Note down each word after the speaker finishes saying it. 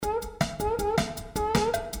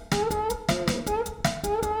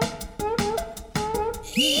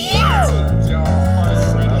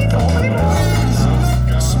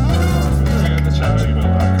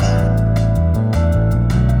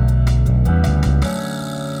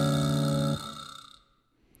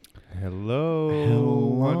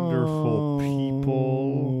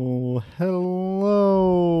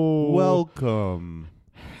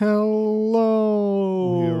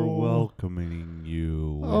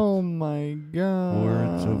Oh my god.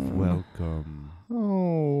 Words of welcome.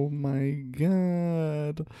 Oh my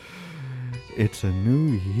god. It's a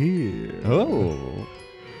new year. Oh,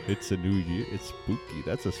 it's a new year. It's spooky.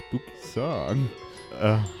 That's a spooky song.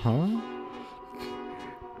 Uh-huh.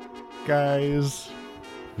 Guys,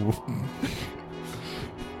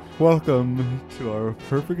 welcome to our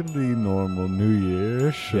perfectly normal New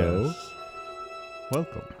Year show. Yes.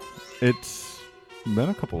 Welcome. It's been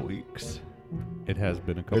a couple weeks. It has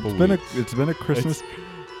been a couple It's weeks. been a Christmas.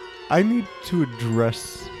 I need to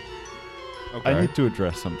address. Okay. I need to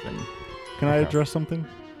address something. Can I Okay. address something?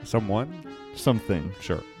 Someone? Something.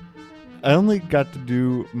 Sure. I only got to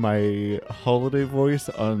do my holiday voice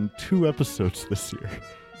on 2 episodes this year.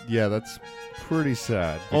 Yeah, that's pretty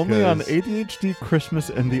sad. Only on because- ADHD Christmas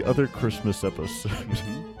and the other Christmas episode.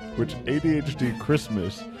 Which ADHD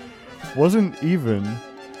Christmas wasn't even.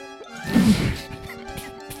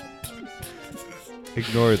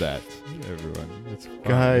 Ignore that, everyone. It's fine.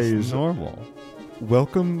 Guys. It's normal.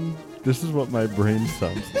 Welcome. This is what my brain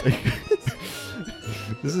sounds like.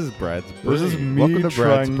 This is Brad's brain. This is me Welcome to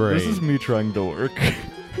Brad's trying. brain. This is me trying to work.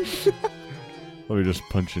 Let me just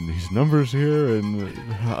punch in these numbers here and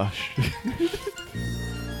gosh.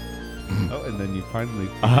 Oh, and then you finally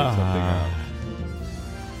figured something out.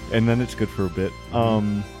 And then it's good for a bit.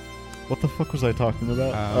 What the fuck was I talking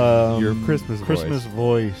about? Your Christmas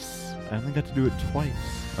voice. I only got to do it twice,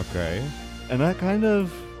 Okay. and that kind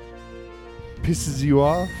of Pisses you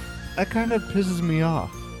off? pisses me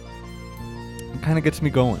off. It kind of gets me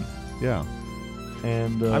going, Yeah.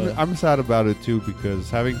 and I'm sad about it too because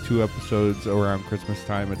having 2 episodes around Christmas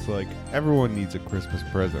time, it's like everyone needs a Christmas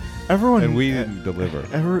present, everyone and we didn't deliver.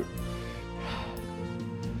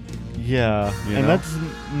 Yeah, You and know? that's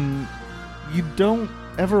you don't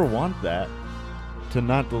ever want that to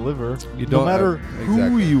not deliver. You no don't matter who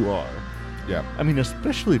exactly. you are. Yeah. I mean,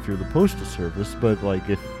 especially if you're the postal service, but like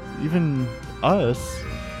if even us,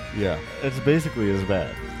 Yeah. it's basically as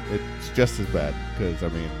bad. It's just as bad because I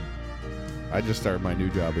mean, I just started my new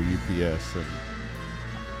job at UPS and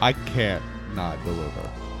I can't not deliver.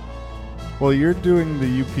 Well, you're doing the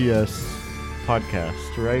UPS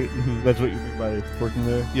podcast, right? Mhm. That's what you mean by working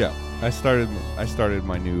there? Yeah. I started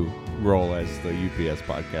my new role as the UPS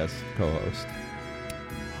podcast co-host.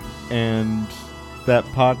 And that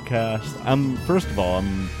podcast, first of all,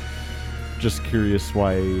 I'm just curious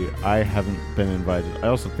why I haven't been invited. I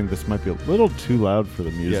also think this might be a little too loud for the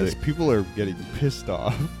music. Yes, people are getting pissed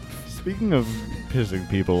off. Speaking of pissing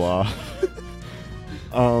people off,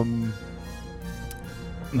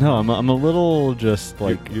 no, I'm a little just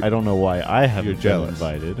like You're- I don't know why I haven't you're been jealous.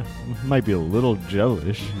 Mm-hmm. invited. Might be a little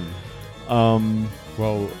jealous.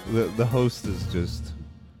 Well, the host is just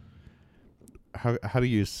how do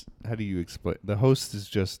you explain? The host is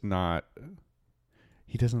just not.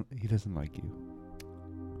 He doesn't like you.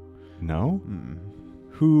 No, Mm.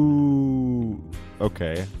 who?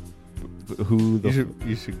 Okay, who the?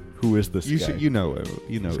 You should Who is this guy? you know it.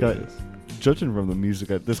 You know This who guy- it is. Judging from the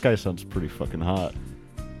music, this guy sounds pretty fucking hot.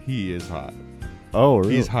 He is hot. Oh,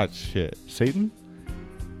 really? He's hot shit. Satan?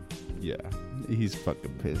 Yeah, he's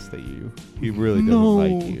fucking pissed at you. He really doesn't No.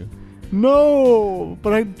 like you. No,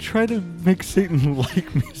 but I try to make Satan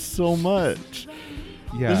like me so much.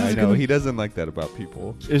 Yeah, This I is know. gonna- He doesn't like that about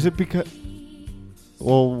people. Is it because?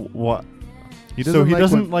 Well, what? He So he like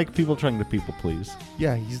doesn't when- like people trying to people please.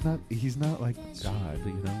 Yeah, he's not like God.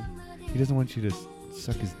 You know, he doesn't want you to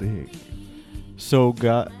suck his dick. So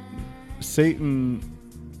God, Satan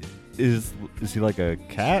is he like a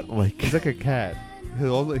cat? Like He's like a cat. He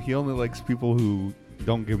only likes people who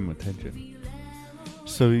don't give him attention.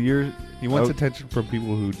 so you're He wants Oh. attention from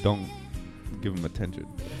people who don't give him attention.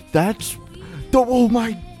 that's oh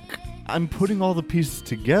my! I'm putting all the pieces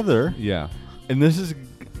together, Yeah. and this is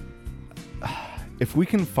if we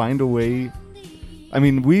can find a way. I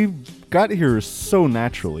mean, we got here so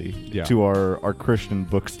naturally Yeah. to our Christian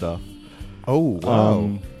book stuff. Oh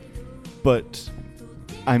wow. But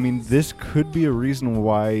I mean, this could be a reason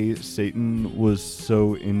why Satan was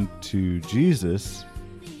so into Jesus.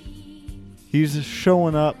 He's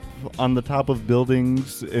showing up on the top of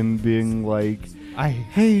buildings and being like,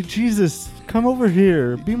 "Hey, Jesus, come over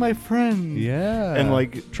here, be my friend." yeah. And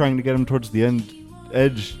like trying to get him towards the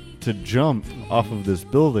edge to jump off of this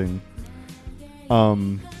building.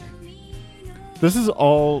 This is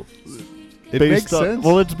all it based makes on, sense.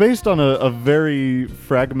 well, it's based on a very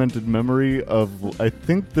fragmented memory of. I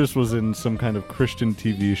think this was in some kind of Christian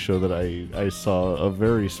TV show that I saw a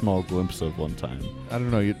very small glimpse of one time. I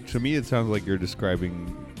don't know. To me, it sounds like you're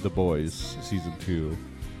describing The Boys season 2.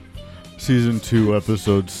 Season 2,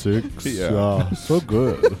 episode 6. Yeah. So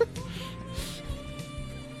good.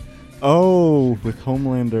 Oh, with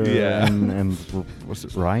Homelander Yeah. and was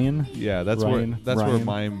it Ryan? Yeah, that's Ryan- where Ryan?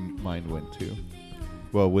 my mind went to.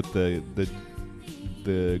 Well, with the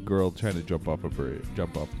girl trying to jump off the building. I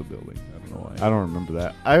don't know why. I don't remember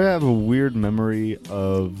that. I have a weird memory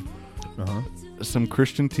of Uh-huh. some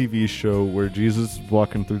Christian TV show where Jesus is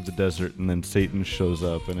walking through the desert and then Satan shows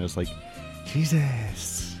up and it's like,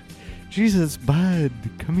 Jesus, bud,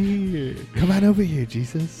 come here. Come on over here,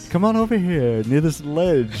 Jesus. Come on over here near this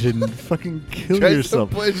ledge and fucking kill Tries to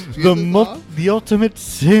yourself. push Jesus off? The ultimate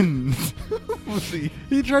sin. See?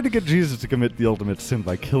 He tried to get Jesus to commit the ultimate sin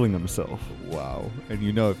by killing himself. Wow. And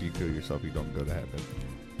you know if you kill yourself, you don't go to heaven.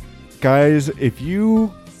 Guys, if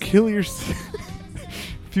you kill yourself,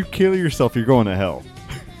 you're going to hell.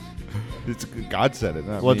 It's God said it,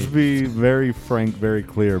 not Let's me. be very frank, very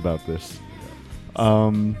clear about this.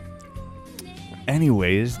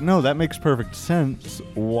 Anyways, no, that makes perfect sense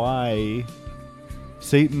why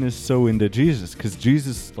Satan is so into Jesus, because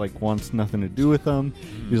Jesus like wants nothing to do with him.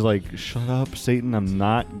 He's like, shut up, Satan, I'm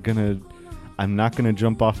not gonna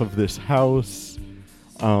jump off of this house.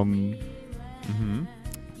 Let's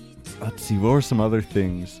see, what were some other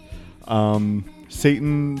things?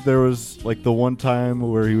 Satan, there was like the one time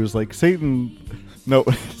where he was like, Satan, no,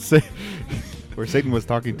 Where Satan was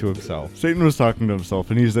talking to himself. Satan was talking to himself,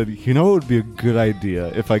 and he said, you know, it would be a good idea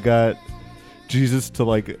if I got Jesus to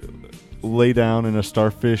like lay down in a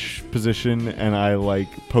starfish position and I like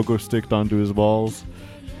pogo sticked onto his balls.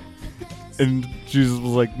 And Jesus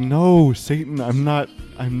was like, no, Satan, I'm not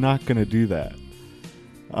gonna do that.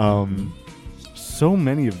 So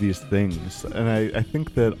many of these things, and I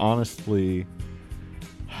think that honestly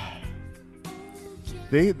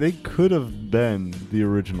they could have been the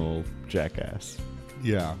original Jackass.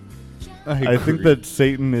 Yeah. I think that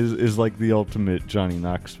Satan is like the ultimate Johnny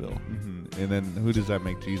Knoxville. Mm-hmm. And then who does that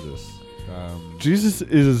make Jesus? Jesus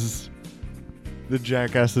is the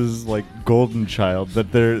Jackass's like golden child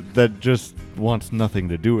that just wants nothing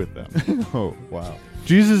to do with them. Oh, wow.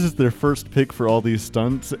 Jesus is their first pick for all these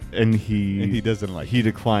stunts, and he doesn't like he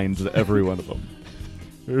declines every one of them.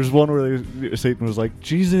 There's one where Satan was like,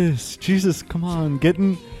 Jesus, come on, get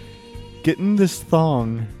in this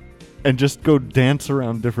thong and just go dance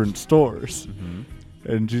around different stores.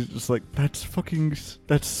 Mm-hmm. And Jesus was like, that's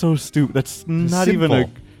so stupid. That's not Simple.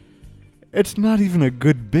 it's not even a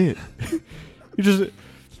good bit.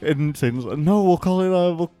 And Satan's like, no, we'll call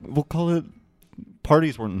it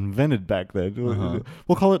parties weren't invented back then. Uh-huh.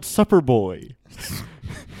 We'll call it Supper Boy.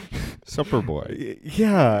 Supper Boy.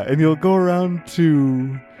 Yeah, and you'll go around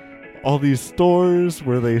to all these stores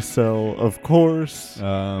where they sell, of course,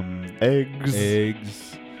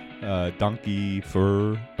 eggs, Donkey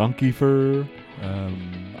fur,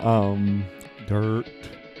 dirt.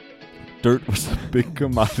 Dirt was a big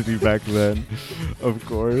commodity back then, of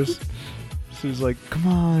course. So he's like, come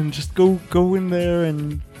on, just go in there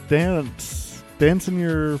and dance in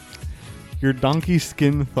your donkey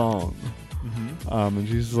skin thong. Mm-hmm. And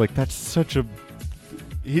Jesus is like, that's such a...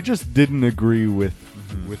 He just didn't agree with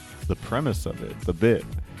the premise of it, the bit.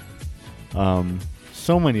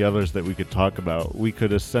 So many others that we could talk about. We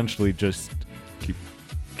could essentially just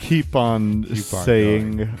keep on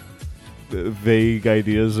saying vague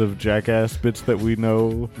ideas of Jackass bits that we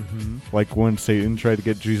know, like when Satan tried to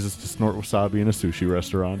get Jesus to snort wasabi in a sushi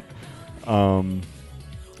restaurant.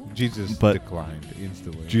 Jesus But declined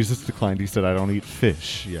instantly. Jesus declined. He said, I don't eat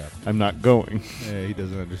fish. Yeah. I'm not going. Yeah, he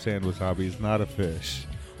doesn't understand wasabi is not a fish.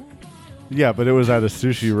 Yeah, but it was at a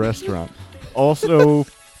sushi restaurant. Also,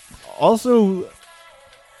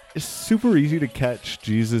 it's super easy to catch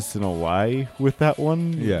Jesus in a lie with that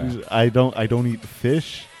one. Yeah. I don't eat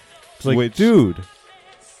fish. It's like, Which- dude,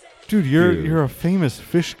 you're a famous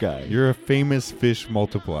fish guy. You're a famous fish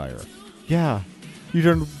multiplier. Yeah. You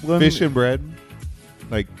don't Fish and bread?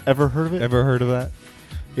 Like, ever heard of it? ever heard of that?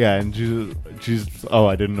 Yeah, and Jesus. Oh,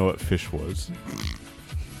 I didn't know what fish was.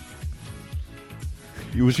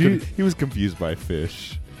 He was confused by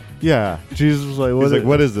fish. Yeah, Jesus was like, He's like,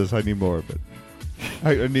 what is this? I need more of it.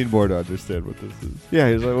 I need more to understand what this is.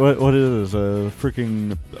 Yeah, he's like, what is this? A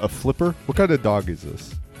flipper? What kind of dog is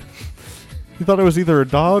this? He thought it was either a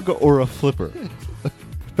dog or a flipper.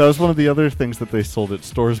 That was one of the other things that they sold at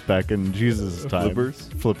stores back in Jesus' time.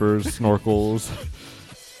 Flippers, snorkels,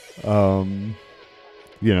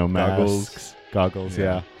 masks, goggles,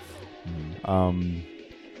 yeah.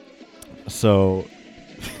 So,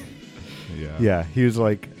 yeah, he was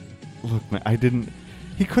like, look, man,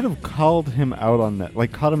 he could have called him out on that,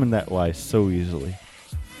 like caught him in that lie so easily.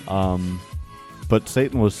 But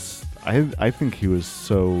Satan was, I think he was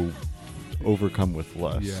so overcome with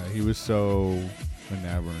lust. Yeah, he was so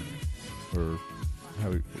benevolent, or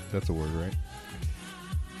That's a word, right?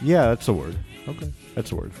 Yeah, that's a word. Okay.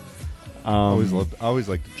 That's a word. Always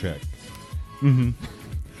like to check. Mm-hmm.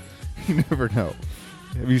 You never know.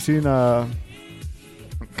 Have you seen,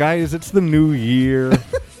 guys, it's the new year.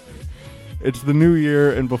 It's the new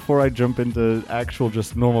year, and before I jump into actual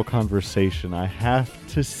just normal conversation, I have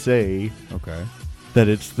to say Okay. that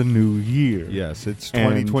it's the new year. Yes, it's And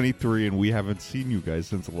 2023, and we haven't seen you guys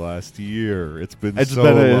since last year. It's been It's so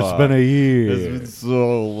been long. it's been a year. It's been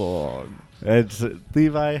so long. It's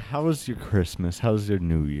Levi, how was your Christmas? How's your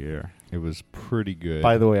new year? It was pretty good.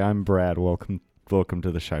 By the way, I'm Brad. Welcome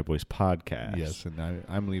to the Shy Boys podcast. Yes, and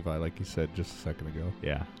I'm Levi, like you said just a second ago.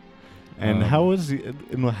 Yeah. And how was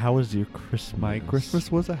your Christmas? My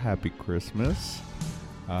Christmas was a happy Christmas.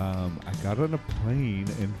 I got on a plane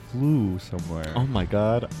and flew somewhere. Oh my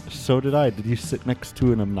God! So did I. Did you sit next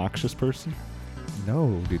to an obnoxious person?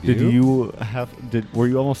 No, did you? Were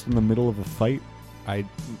you almost in the middle of a fight? I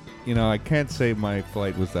can't say my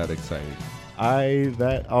flight was that exciting.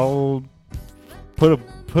 I'll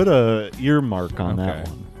put a earmark on that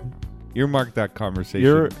Okay. one. Earmark that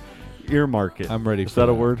conversation. Earmark it. I'm ready. Is for that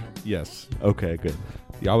a word? Yes. Okay, good.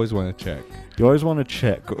 You always want to check. You always want to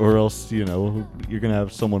check, or else you're gonna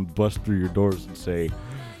have someone bust through your doors and say,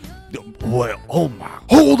 "Well,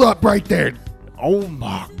 Hold up right there. oh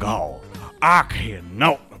my God, I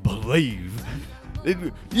cannot believe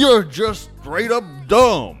you're just straight up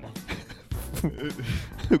dumb."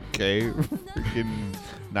 Okay. Freaking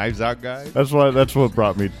Knives Out guy. That's what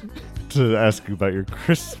brought me to ask you about your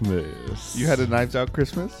Christmas. You had a Knives Out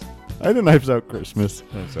Christmas? I had a Knives Out Christmas.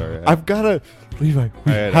 I'm sorry. I've got to, Levi.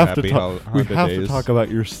 We I had have to happy talk. We have to holidays. talk about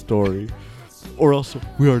your story, or else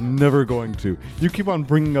we are never going to. You keep on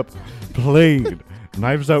bringing up plain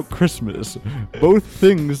Knives Out Christmas, both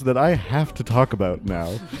things that I have to talk about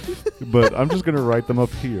now. But I'm just gonna write them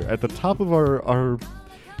up here at the top of our.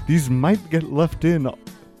 These might get left in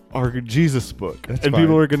our Jesus book, That's and fine.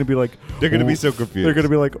 people are gonna be like, They're going to be "Oh," so confused. They're gonna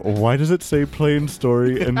be like, "Why does it say plain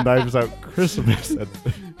story and Knives Out Christmas?"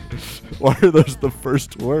 Why are those the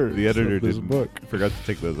first words? The editor of this didn't book. forgot to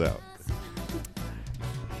take those out.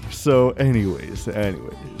 So, anyways,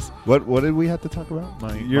 What did we have to talk about?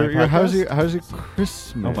 My how's podcast? your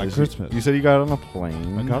Christmas? Oh, my Christmas. You said you got on a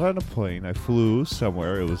plane. I got on a plane. I flew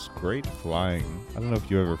somewhere. It was great flying. I don't know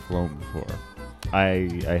if you've ever flown before. I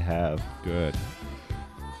have, Good.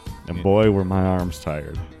 and Yeah. boy, were my arms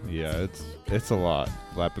tired. Yeah, it's a lot.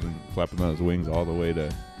 Flapping those wings all the way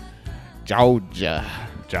to Georgia.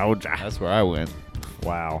 That's where I went.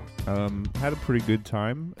 Wow, Had a pretty good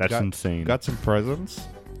time. that's insane. Got some presents.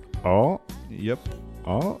 oh, Yep.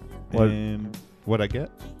 what? What? And what I get?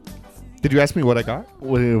 Did you ask me what I got?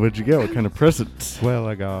 What'd you get? What kind of presents? Well,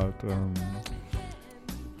 I got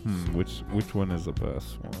which one is the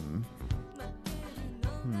best one?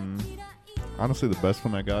 Honestly, the best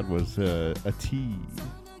one I got was a tea.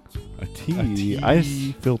 A tea, A tea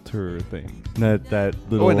ice, filter thing. that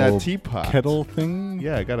little and that teapot. kettle thing.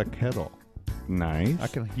 Yeah, I got a kettle. Nice. I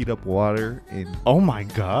can heat up water in. Oh my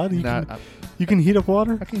God! You can heat up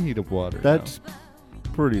water. I can heat up water. That's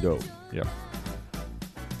pretty dope. Yeah.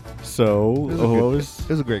 So, It was, it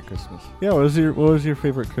was a great Christmas. what was your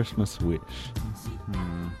favorite Christmas wish?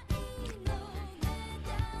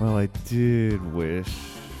 Well, I did wish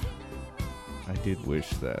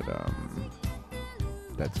that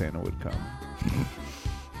that Santa would come.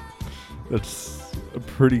 That's a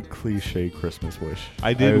pretty cliche Christmas wish.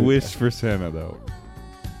 I did wish for Santa though.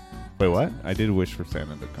 Wait, what? I did wish for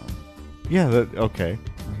Santa to come. Yeah, okay.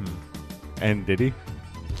 And did he?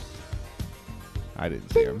 I didn't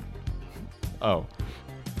see him. Oh.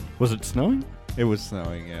 Was it snowing? It was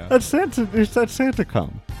snowing. Yeah. That's Santa. That Santa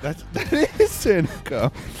come. That is Santa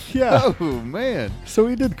come. Yeah. Oh man, So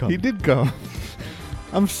he did come. he did come.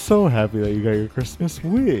 I'm so happy that you got your Christmas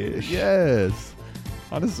wish. Yes.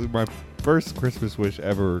 Honestly, my first Christmas wish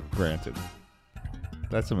ever granted.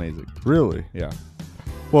 That's amazing. Really? Yeah.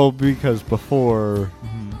 Well, because before,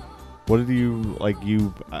 what did you like?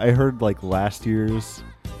 I heard like last year's.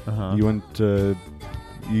 Uh-huh. You went to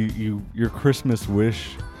your Christmas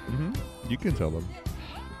wish. You can tell them.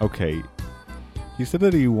 Okay. He said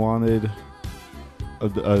that he wanted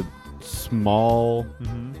a small.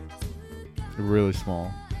 Really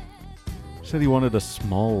small. He said he wanted a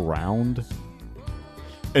small round.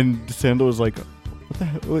 And Santa was like, "What the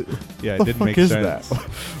hell? What Yeah, the it didn't fuck make is sense. that?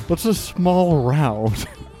 What's a small round?"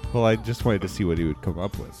 Well, I just wanted to see what he would come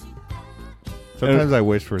up with. Sometimes I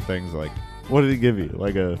wish for things like, What did he give you?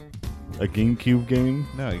 Like a GameCube game?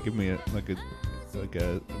 no, you give me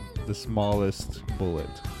the smallest bullet.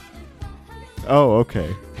 Oh,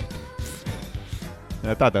 okay.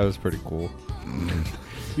 And I thought that was pretty cool.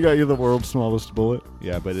 You're the world's smallest bullet.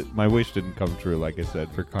 Yeah, but my wish didn't come true, like I said,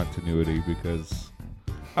 for continuity, because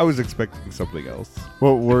I was expecting something else.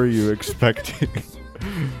 What were you expecting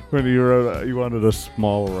when you wrote? You wanted a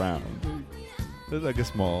small round. It was like a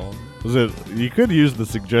small. Was it? You could use the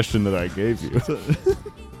suggestion that I gave you.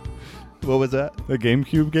 What was that? A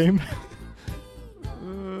GameCube game.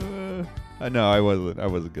 No, I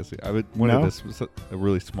wasn't guessing. I would wanted No? this was a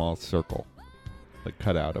really small circle, like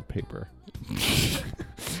cut out of paper.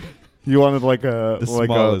 You wanted like a The like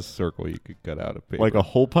smallest circle you could cut out of paper. like a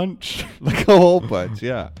hole punch. like a hole punch.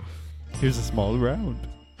 Yeah. Here's a small round.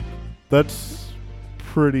 That's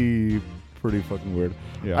pretty fucking weird.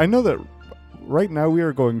 Yeah. I know that right now we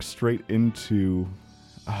are going straight into.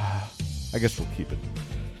 I guess we'll keep it.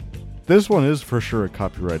 This one is for sure a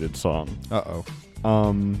copyrighted song. Uh-oh.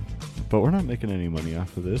 But we're not making any money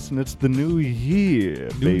off of this, and it's the new year,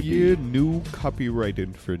 New baby. year, new copyright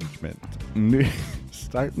infringement.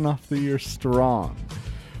 Starting off the year strong.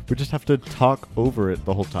 We just have to talk over it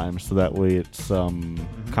the whole time, so that way it's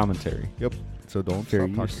commentary. Yep. So don't Fair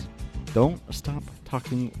stop use. talking. Don't stop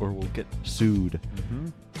talking, or we'll get sued. Mm-hmm.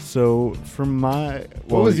 So, for my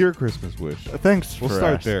What was your Christmas wish? Thanks. We'll for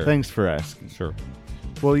start there. Thanks for asking. Sure.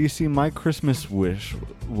 Well, you see, my Christmas wish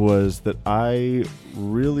was that I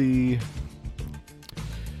really.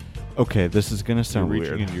 Okay, this is gonna sound You're reaching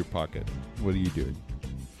weird. into your pocket. What are you doing?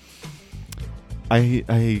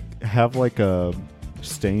 I have like a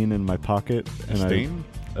stain in my pocket, and Stain?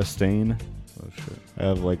 a stain. Oh shit. I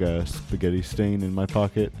have like a spaghetti stain in my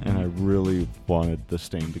pocket, and I really wanted the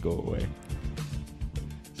stain to go away.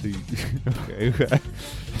 So you, okay.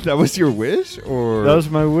 That was your wish, or That was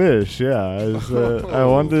my wish. Yeah, I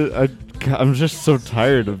wanted. I'm just so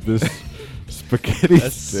tired of this spaghetti.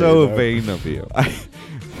 That's stain. so vain of you.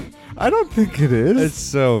 I don't think it is. It's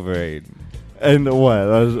so vain. And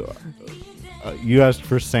what? You asked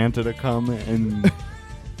for Santa to come, and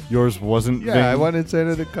yours wasn't. Yeah, vain? I wanted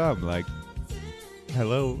Santa to come. Like,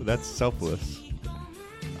 hello, that's selfless.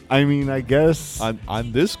 I mean, I guess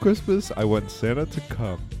On this Christmas, I want Santa to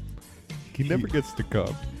come. He never gets to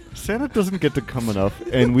come. Santa doesn't get to come enough,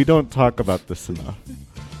 and we don't talk about this enough.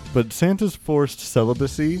 But Santa's forced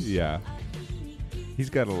celibacy. Yeah. He's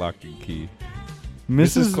got a lock and key.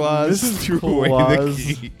 Mrs. Claus Mrs. threw away Claus,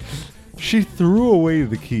 the key. She threw away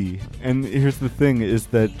the key, and here's the thing: is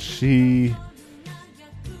that she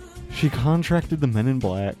contracted the Men in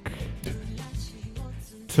Black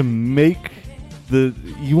to make the.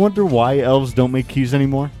 You wonder why elves don't make keys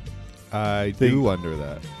anymore? I They- do wonder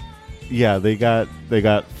that. Yeah, they got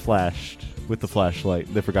flashed with the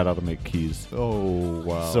flashlight. They forgot how to make keys. Oh,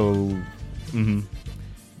 wow. So,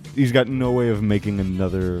 he's got no way of making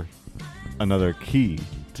another key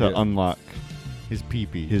to Yeah. unlock his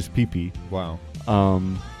pee-pee. his pee-pee. Wow.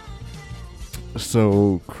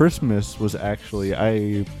 So Christmas was actually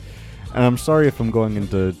and I'm sorry if I'm going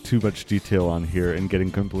into too much detail on here and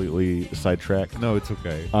getting completely sidetracked. No, it's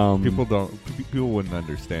okay. People wouldn't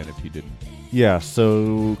understand if you didn't. Yeah,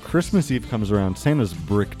 so Christmas Eve comes around, Santa's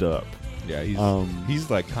bricked up. Yeah, he's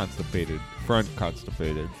like constipated. Front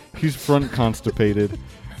constipated. He's front constipated.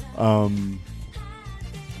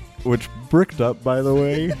 Which bricked up, by the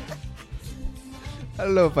way. I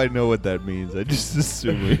don't know if I know what that means. I just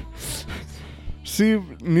assume it. See,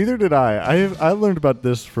 neither did I. I learned about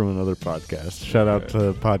this from another podcast. Shout out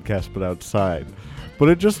to Podcast But Outside. But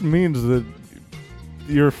it just means that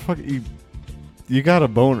you got a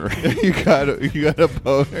boner. you got a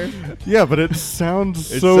boner. Yeah, but it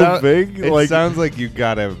sounds It so big. It sounds like you're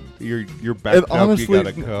backed it up. honestly, You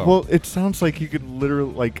gotta come. well, it sounds like you could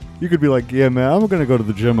literally you could be like, yeah, man, I'm gonna go to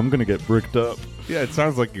the gym. I'm gonna get bricked up. yeah, it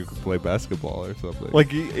sounds like you could play basketball or something.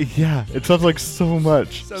 Like, yeah, it sounds like so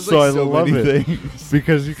much. Sounds so like I so love many it things.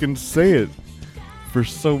 because you can say it for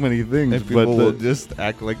so many things, And people will just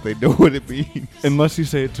act like they know what it means. unless you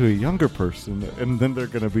say it to a younger person, and then they're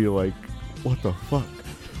gonna be like, "What the fuck?"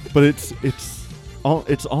 But it's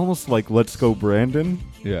almost like "Let's Go, Brandon."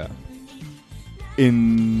 yeah.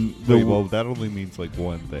 In the Well, that only means like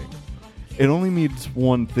one thing. it only means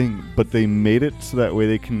one thing, but they made it so that way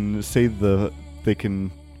they can say that they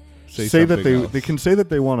can say that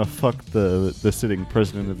they want to fuck the sitting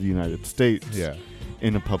president of the United States. Yeah.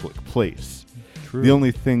 In a public place. True. The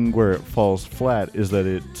only thing where it falls flat is that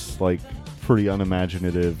it's like pretty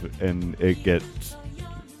unimaginative, and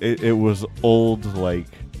it was old, like,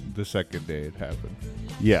 the second day it happened.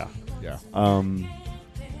 yeah. Yeah.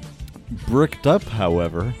 Bricked up,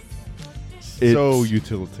 however, So it's-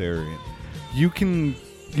 utilitarian. you can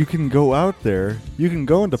go out there, you can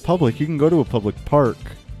go into public, you can go to a public park,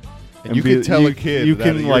 And you can tell a kid you that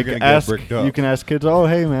can you're like gonna get ask bricked up. you can ask kids, oh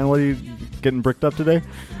hey man, what do you getting bricked up today?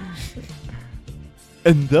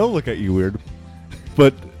 And they'll look at you weird.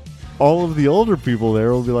 But all of the older people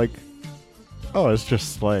there will be like, oh, it's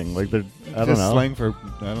just slang. Like, they're, I don't know. Slang for,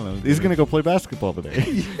 I don't know. He's going to go play basketball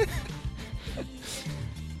today.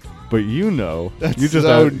 But you know. That's you just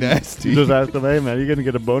so ask, nasty. You just ask them, hey, man, are you going to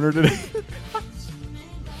get a boner today?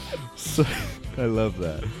 So, I love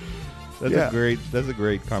that. That's a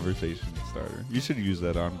great conversation starter. You should use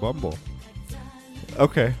that on Bumble.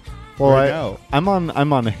 okay. Well, Right now. I'm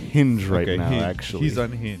on Hinge right Okay, now, he- actually. He's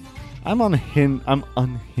unhinged. I'm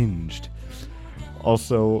unhinged.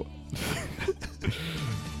 Also,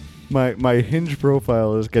 my Hinge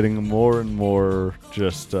profile is getting more and more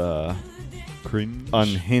just Cringe.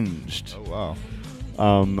 unhinged. Oh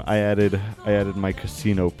wow. I added my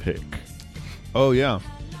casino pick. Oh yeah.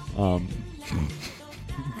 Um,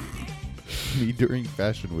 Me during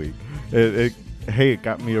Fashion Week. it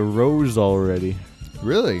got me a rose already.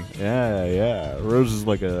 Really? Yeah. Rose is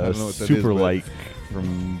like I a don't know what that super is, but- like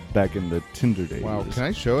from back in the Tinder days. Wow. Can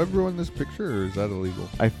I show everyone this picture, or is that illegal?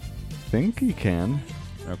 I think you can.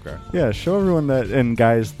 Okay. Yeah, show everyone that. And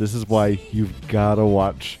guys, this is why you've got to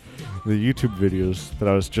watch the YouTube videos that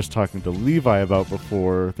I was just talking to Levi about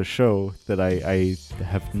before the show that I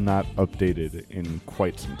have not updated in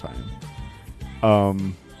quite some time.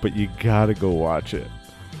 But you got to go watch it.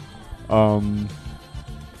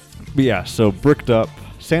 But yeah, so bricked up.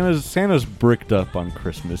 Santa's bricked up on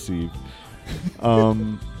Christmas Eve.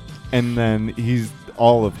 And then he's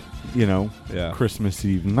all of, Yeah. Christmas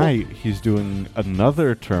Eve night, he's doing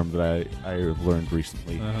another term that I learned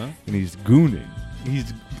recently, Uh-huh. and he's gooning.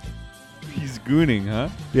 He's gooning, huh?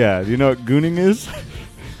 Yeah, do you know what gooning is?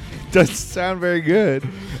 Doesn't sound very good.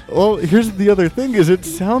 Well, here's the other thing: is it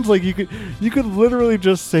sounds like you could literally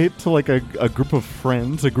just say it to like a group of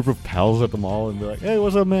friends, a group of pals at the mall, and be like, "Hey,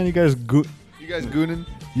 what's up, man? You guys You guys gooning?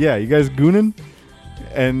 Yeah, you guys gooning?"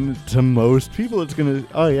 And to most people, it's gonna,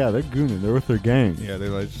 oh yeah, they're gooning. They're with their gang. Yeah, they're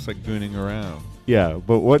like just like gooning around. Yeah,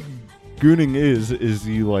 but what gooning is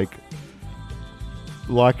you like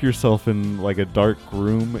lock yourself in like a dark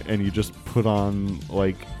room and you just put on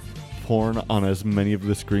like porn on as many of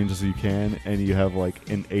the screens as you can, and you have like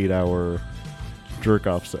an 8-hour jerk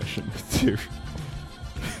off session.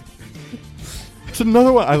 It's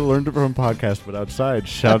another one I learned it from a podcast, but outside.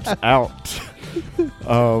 Shouts out.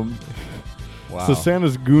 Wow. So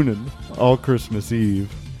Santa's gooning all Christmas Eve,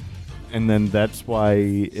 and then that's why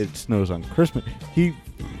it snows on Christmas. He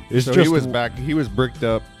was back. He was bricked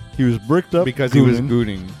up He was bricked up because gooning. he was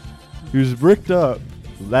gooning. He was bricked up.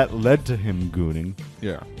 That led to him gooning,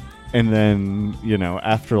 Yeah. and then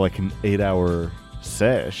after like an 8-hour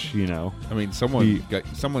sesh, I mean, someone He-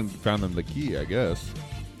 someone found them the key, I guess.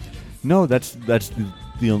 No, that's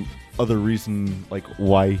the other reason like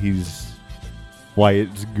why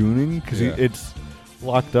it's gooning, because Yeah. it's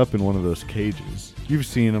locked up in one of those cages. You've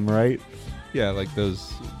seen them, right? Yeah, like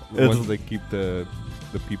those It's- ones they keep the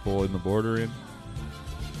people in the border in.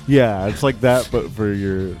 Yeah, it's like that, but for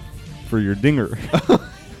your dinger.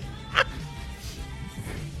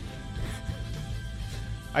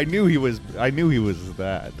 I knew he was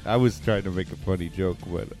that. I was trying to make a funny joke,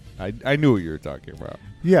 but I knew what you were talking about.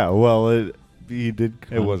 Yeah, well, he did.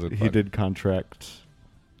 It wasn't He funny. did contract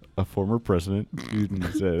a former president who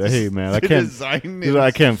said, "Hey, man, I To can't. design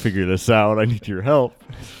I can't figure this out. I need your help.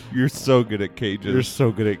 You're so good at cages. You're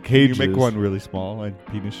so good at Can cages. you make one really small and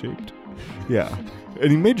penis shaped? Yeah,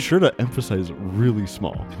 and he made sure to emphasize really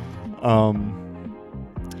small.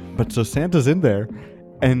 But so Santa's in there,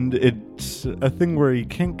 and it's a thing where you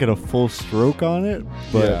can't get a full stroke on it,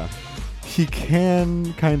 but Yeah. he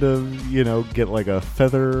can kind of, get like a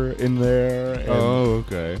feather in there. And Oh,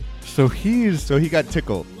 okay. so So he got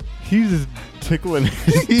tickled. he's tickling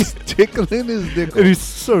his He's tickling his dick. and he's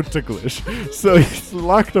so ticklish. So he's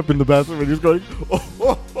locked up in the bathroom and he's going, oh,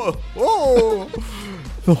 oh, oh, oh.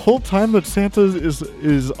 The whole time that Santa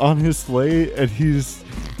is on his sleigh and he's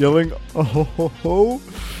yelling, oh, ho, ho, ho.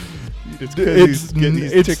 It's 'cause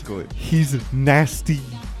he's tickling. He's nasty.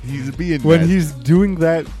 He's being When nasty. he's doing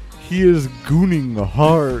that, he is gooning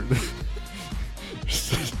hard.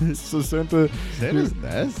 So Santa, Santa's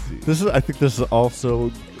nasty. I think this is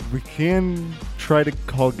also, we can try to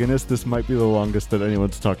call Guinness. This might be the longest that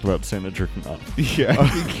anyone's talked about Santa jerking off. Yeah, I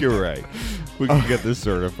think you're right. We can get this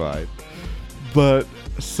certified. But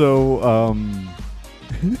so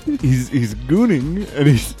he's gooning and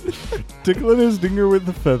he's tickling his dinger with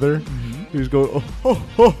the feather. He's going oh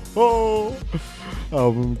ho ho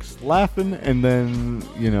ho, just laughing, and then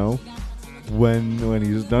when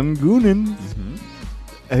he's done gooning,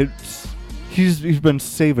 he's been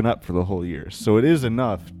saving up for the whole year, so it is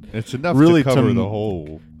enough It's enough really to cover to the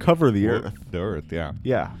whole cover the earth. The earth, yeah.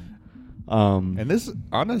 Yeah. And this,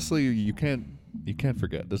 honestly, you can't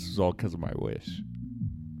forget. This is all because of my wish.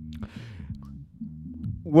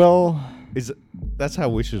 Well, That's how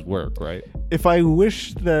wishes work, right? if I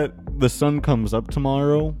wish that the sun comes up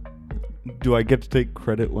tomorrow, do I get to take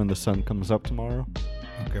credit when the sun comes up tomorrow?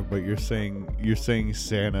 Okay, but you're saying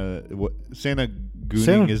Santa gooning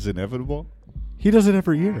Santa- is inevitable? He does it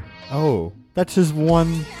every year. Oh, That's his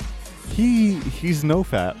one. He's no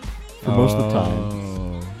fat for most of the time,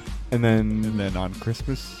 Oh. and And then then on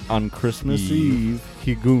Christmas, on Christmas Eve. Eve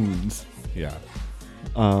he goons. yeah.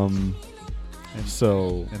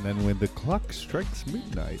 So And then when the clock strikes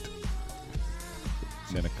midnight,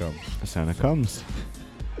 Santa comes. Santa comes.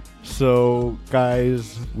 So,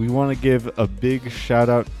 guys, we want to give a big shout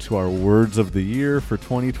out to our words of the year for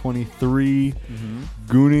 2023,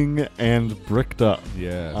 gooning and bricked up.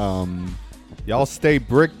 Yes. Y'all stay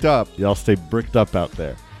bricked up. Y'all stay bricked up out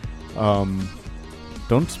there.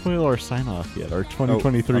 Don't spoil our sign off yet. Our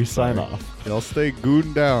 2023 I'm sorry. sign off. Y'all stay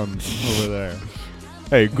gooned down over there.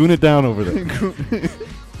 Hey, goon it down over there.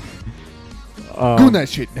 Goon that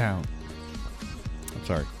shit down. I'm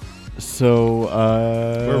sorry. So,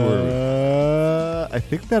 Where were I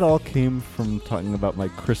think that all came from talking about my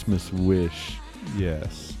Christmas wish.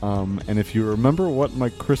 Yes. And if you remember what my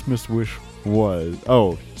Christmas wish was,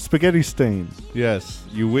 spaghetti stain Yes.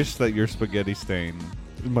 You wish that your spaghetti stain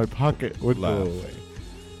in my pocket would go laugh. away.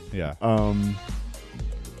 Yeah.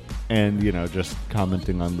 And just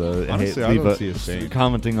commenting on the Honestly, I don't see a stain.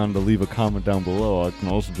 commenting on the leave a comment down below. I can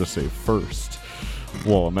also just say first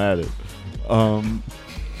while I'm at it.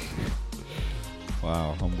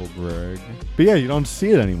 Wow. Humble brag. But yeah, you don't see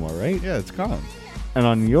it anymore, right? Yeah, it's gone. And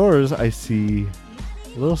on yours, I see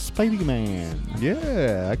a little Spidey Man.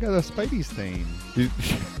 Yeah, I got a Spidey stain.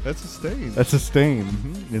 That's a stain. That's a stain.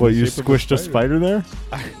 In What, the you shape of a squished a spider there?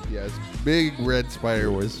 Yes, big red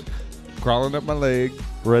spider was crawling up my leg.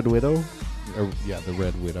 Red Widow? Yeah, the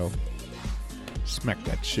red widow. Smack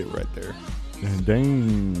that shit right there.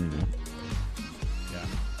 Dang. Yeah,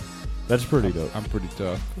 That's pretty dope. I'm pretty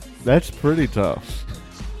tough. That's pretty tough.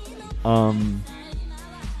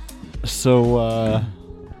 So,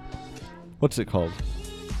 what's it called?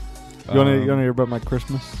 You wanna hear about my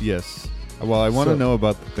Christmas? Yes. Well, I want to So- know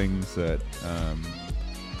about the things that.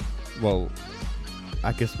 Well,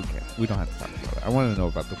 I guess we can't. We don't have to talk about it. I want to know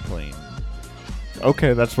about the plane.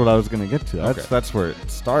 Okay, that's what I was gonna get to. Okay. That's where it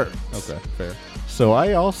starts. Okay, fair. So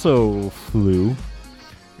I also flew,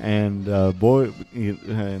 and boy,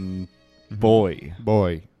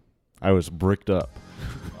 Boy, I was bricked up.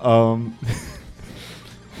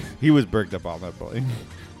 he was bricked up on that plane.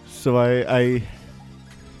 So I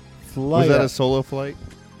fly. Was that up- a solo flight,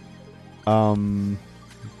 or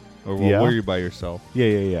Yeah. were you by yourself?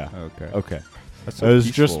 Yeah. Okay. Okay. That's It so was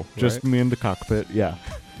peaceful, just right? me in the cockpit. Yeah.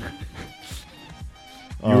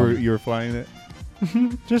 You were flying it.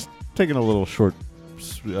 just taking a little short.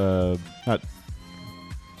 Not.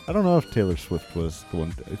 I don't know if Taylor Swift was the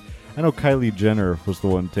one. I know Kylie Jenner was the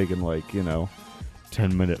one taking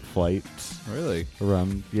 10-minute flights Really?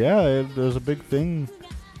 around. Yeah, there was a big thing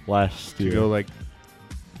last Did year. you go like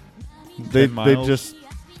they 10 miles? just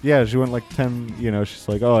she went 10. She's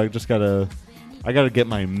like, oh, I gotta get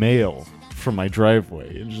my mail from my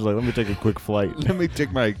driveway, and she's like, let me take a quick flight. Let me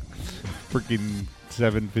take my freaking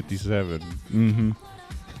 757.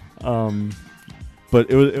 But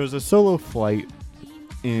it was a solo flight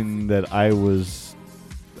in that I was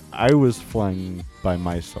flying by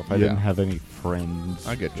myself. I didn't Yeah. have any friends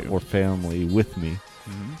I get you. or family with me.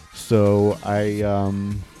 So I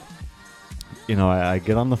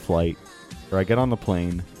get on the flight, or I get on the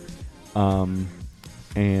plane,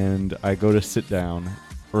 and I go to sit down,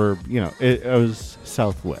 or it was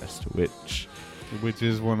Southwest, Which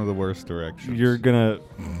is one of the worst directions. you're gonna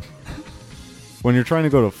when you're trying to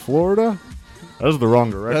go to Florida, that's the wrong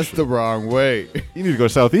direction. That's the wrong way. You need to go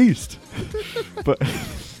southeast. but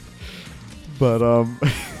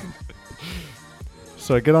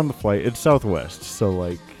so I get on the flight. It's Southwest, so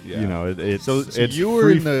it's So it's you were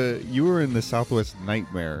free you were in the Southwest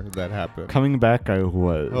nightmare that happened. coming back. I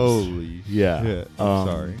was Holy yeah. shit. I'm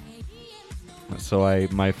sorry. So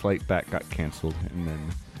my flight back got canceled, and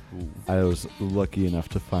then I was lucky enough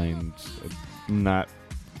to find a not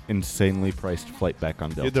insanely priced flight back on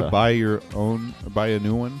You Delta. had to buy a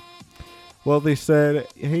new one? Well, they said,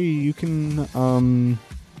 hey, you can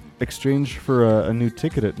exchange for a new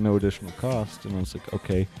ticket at no additional cost. And I was like,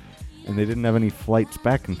 okay. And they didn't have any flights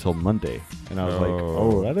back until Monday. And I was like,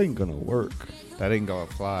 oh, that ain't going to work. That ain't gonna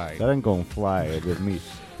fly. That ain't going to fly with me.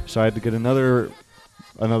 So I had to get another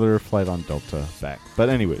another flight on Delta back. But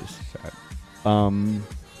anyways,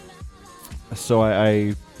 so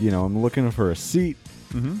I I'm looking for a seat,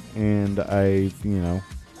 and I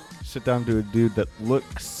sit down to a dude that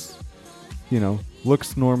looks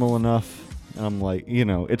normal enough, and I'm like,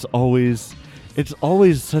 it's always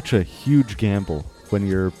such a huge gamble when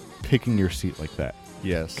you're picking your seat like that.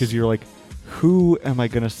 Yes. Because you're like, who am I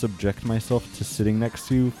going to subject myself to sitting next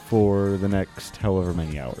to for the next however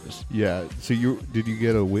many hours? Yeah. So did you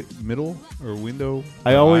get a middle or window?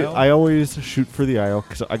 I aisle? always shoot for the aisle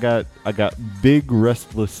because I got big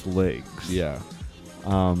restless legs. Yeah.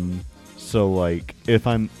 So like if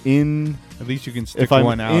I'm in, at least you can stick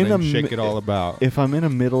one out and shake it all about. If I'm in a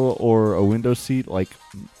middle or a window seat, like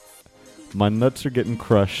my nuts are getting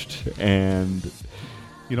crushed, and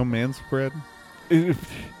man spread.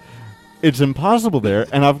 It's impossible there,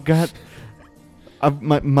 and I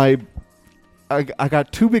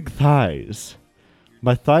got too big thighs.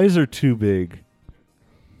 My thighs are too big.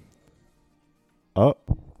 Oh.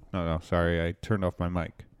 No, sorry. I turned off my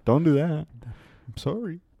mic. Don't do that. I'm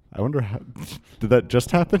sorry. I wonder how... Did that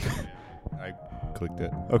just happen? I clicked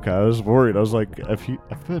it. Okay, I was worried. I was like, I've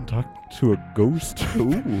been talking to a ghost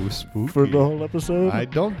Ooh, spooky. for the whole episode? I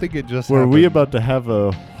don't think it just Were happened. we about to have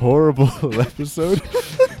a horrible episode?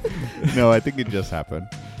 No, I think it just happened.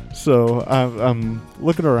 So I'm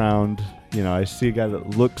looking around. I see a guy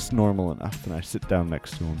that looks normal enough, and I sit down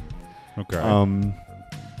next to him. Okay. And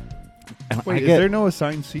Wait, is there no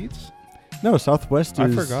assigned seats? No, Southwest I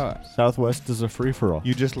is... forgot. Southwest is a free-for-all.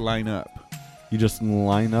 You just line up. You just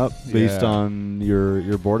line up based on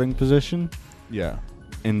your boarding position. Yeah.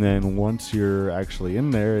 And then once you're actually in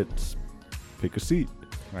there, it's pick a seat.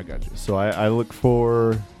 I got you. So I look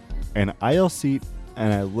for an aisle seat,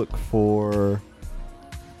 and I look for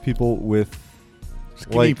people with...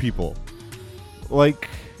 Skinny people. Like,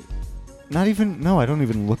 not even... No, I don't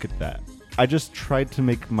even look at that. I just tried to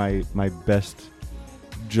make my best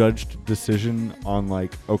judged decision on,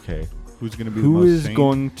 like, okay, who's going to be who the most is sane?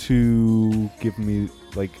 going to give me,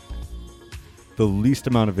 like, the least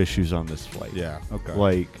amount of issues on this flight. Yeah, okay.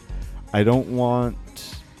 Like, I don't want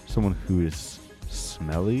someone who is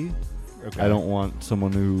smelly. Okay. I don't want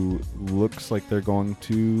someone who looks like they're going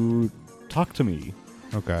to talk to me.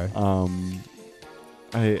 Okay.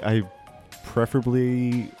 I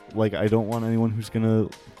preferably, like, I don't want anyone who's gonna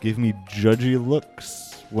give me judgy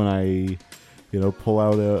looks when I, pull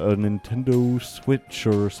out a Nintendo Switch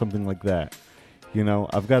or something like that.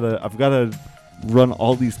 I've gotta run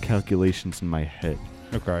all these calculations in my head.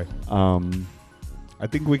 Okay. I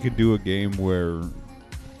think we could do a game where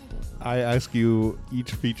I ask you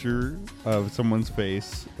each feature of someone's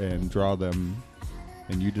face and draw them,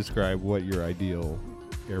 and you describe what your ideal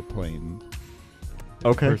airplane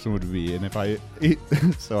person would be. And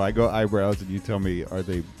if so I go eyebrows, and you tell me, are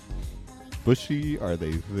they bushy? Are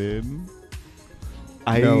they thin?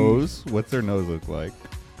 Nose. What's their nose look like?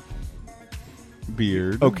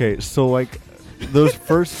 Beard. Okay, so like those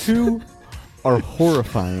first two are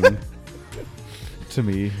horrifying to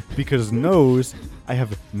me because nose, I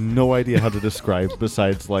have no idea how to describe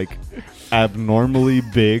besides like abnormally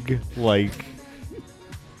big. Like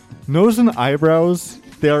nose and eyebrows,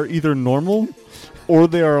 they are either normal or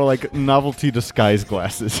they are like novelty disguise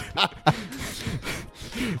glasses.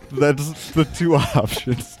 That's the two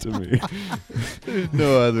options to me. There's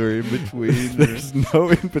no other in between. There's no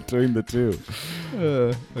in between the two.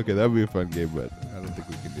 Okay, that would be a fun game, but I don't think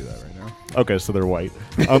we can do that right now. Okay, so they're white.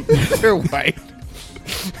 They're white.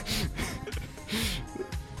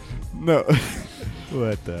 No.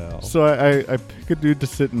 What the hell? So I pick a dude to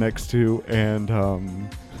sit next to, and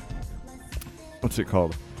what's it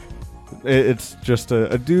called? It's just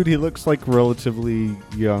a dude. He looks like relatively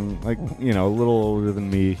young, like a little older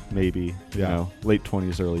than me, maybe. Late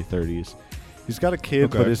 20s, early 30s. He's got a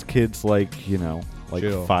kid, but his kid's like like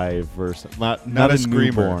Chill. 5 or so, not a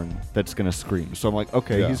screamer newborn that's gonna scream. So I'm like,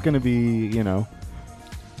 okay, he's gonna be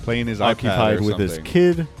playing his occupied iPad or with his something.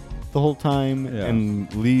 kid the whole time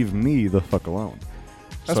and leave me the fuck alone.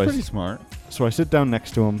 That's so pretty smart. So I sit down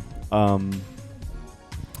next to him,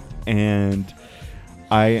 and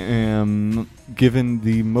I am given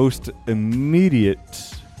the most immediate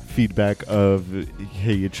feedback of,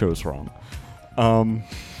 hey, you chose wrong.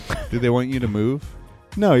 Did they want you to move?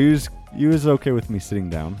 No, he was okay with me sitting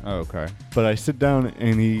down. Oh, okay. But I sit down,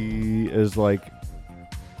 and he is like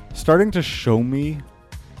starting to show me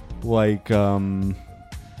like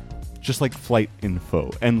just like flight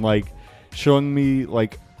info and like showing me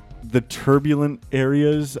like the turbulent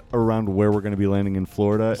areas around where we're going to be landing in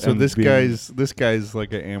Florida. So and this guy's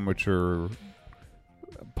like an amateur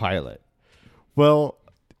pilot. Well,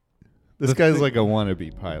 This guy's like a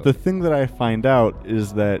wannabe pilot. The thing that I find out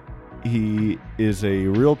is that he is a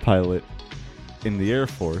real pilot in the Air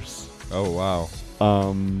Force. Oh, wow.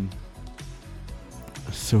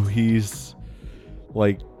 So he's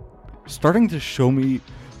like starting to show me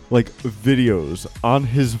like videos on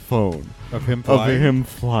his phone Of him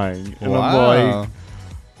flying. And Wow.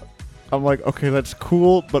 I'm like, okay, that's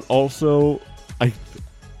cool, but also I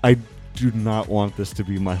do not want this to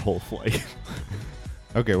be my whole flight.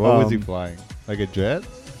 Okay, what was he flying? Like a jet?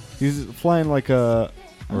 He's flying like a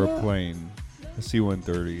Or a plane? A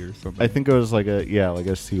C-130 or something? I think it was like a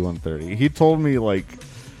C-130. He told me like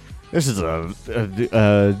this is a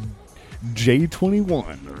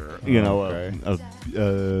J-21 or Okay.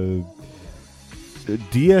 a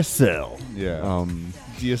DSL. Yeah.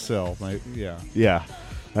 DSL. Yeah,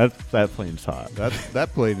 that plane's hot. That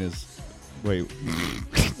plane is. Wait.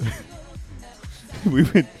 we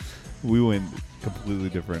went completely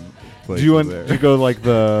different places. Do you want there. to go like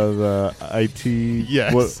the IT?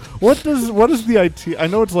 Yes. What is the IT? I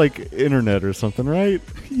know it's like internet or something, right?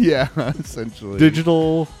 Yeah, essentially.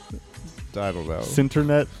 Digital I don't know.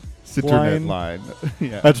 Cinternet Internet line.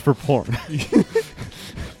 Yeah. That's for porn.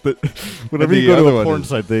 But whenever And you the go other to a one porn is-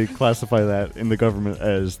 site, they classify that in the government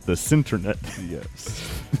as the Cinternet. Yes.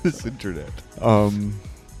 This internet.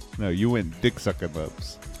 No, you went dick sucking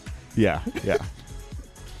lips. Yeah.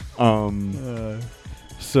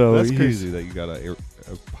 So That's he's- crazy that you got a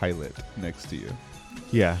pilot next to you.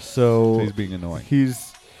 Yeah. So So he's being annoying.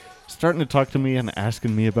 he's starting to talk to me and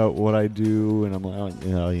asking me about what I do, and I'm like,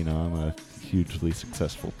 I'm a hugely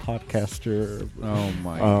successful podcaster. Oh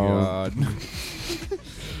my Um, god.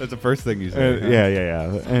 That's the first thing you say. huh?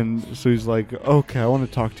 Yeah. And so he's like, okay, I want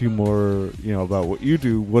to talk to you more, about what you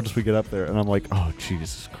do once we get up there. And I'm like, oh,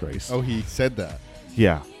 Jesus Christ. Oh, he said that.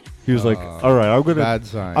 Yeah. He was like, all right, Bad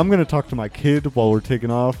sign. I'm gonna talk to my kid while we're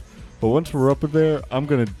taking off. But once we're up there, I'm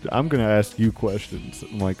gonna ask you questions.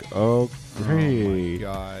 I'm like, oh, great. Oh my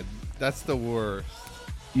god. That's the worst.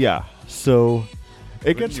 Yeah. So it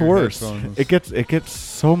Put gets your worse. headphones. It gets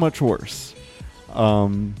so much worse.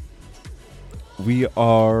 We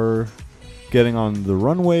are getting on the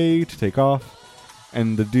runway to take off,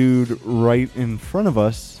 and the dude right in front of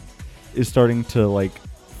us is starting to like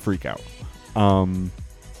freak out.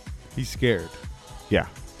 He's scared. Yeah.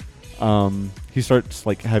 He starts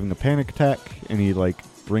like having a panic attack, and he like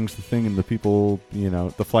rings the thing, and the people,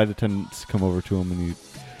 the flight attendants come over to him, and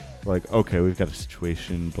he's like, okay, we've got a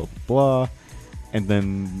situation, blah, blah, blah. And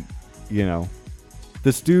then,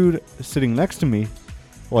 this dude sitting next to me,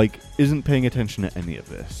 like, isn't paying attention to any of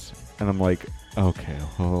this. And I'm like, okay,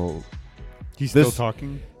 well, He's This- still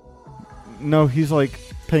talking? no, he's like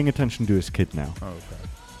paying attention to his kid now. Oh,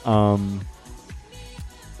 okay.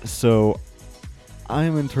 So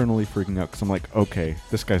I'm internally freaking out because I'm like, okay,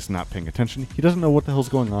 this guy's not paying attention. He doesn't know what the hell's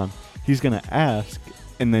going on. He's going to ask,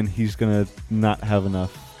 and then he's going to not have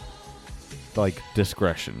enough, like,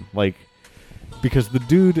 discretion. Like, because the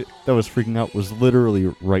dude that was freaking out was literally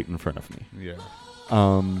right in front of me.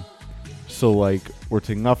 Yeah. So, like, we're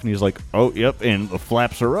taking off, and he's like, oh, yep, and the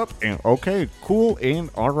flaps are up, and okay, cool, and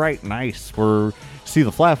all right, nice. See,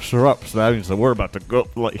 the flaps are up, so that means that we're about to go,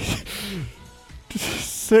 like,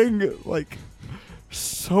 saying, like,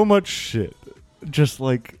 so much shit. Just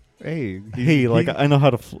like, Hey, I know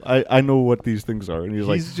how to, I know what these things are. And he's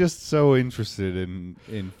like, just so interested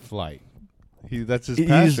in flight. That's his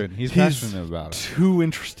passion. He's passionate about it. Too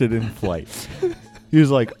interested in flight. He was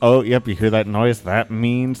like, "Oh, yep, you hear that noise? That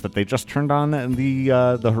means that they just turned on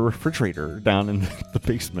the refrigerator down in the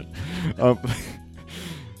basement."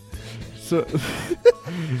 So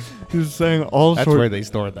he was saying all That's sorts. where they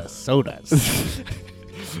store the sodas.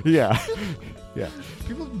 Yeah.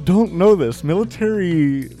 People don't know this.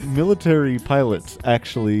 Military pilots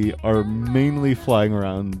actually are mainly flying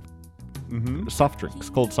around Mm-hmm. soft drinks,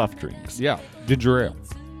 cold soft drinks. Yeah, ginger ale.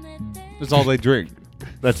 That's all they drink.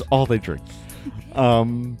 That's all they drink.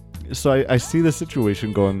 So I see the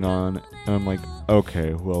situation going on, and I'm like,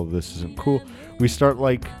 okay, well, this isn't cool. We start,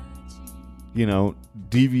 like,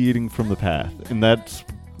 deviating from the path, and that's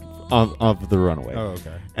of the runway. Oh,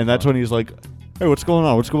 okay. And that's when he's like, hey, what's going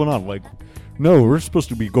on? What's going on? Like, no, we're supposed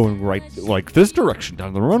to be going right, like, this direction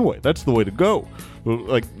down the runway. That's the way to go.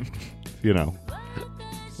 Like,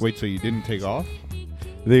 Wait, so you didn't take off?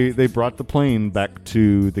 They brought the plane back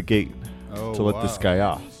to the gate Oh, to let this guy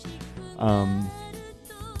off.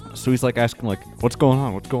 So he's like asking like, "What's going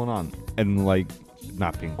on? What's going on?" And like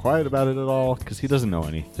not being quiet about it at all because he doesn't know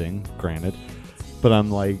anything. Granted, but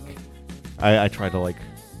I'm like, I try to like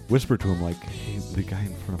whisper to him like, "Hey, the guy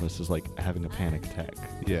in front of us is like having a panic attack."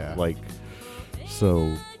 Yeah. Like,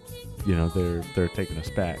 so, they're taking us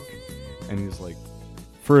back. and he's like,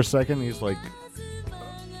 for a second, he's like,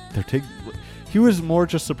 they're taking. He was more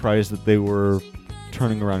just surprised that they were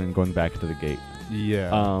turning around and going back to the gate.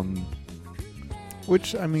 Yeah.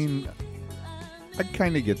 Which, I mean, I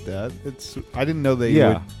kind of get that. I didn't know they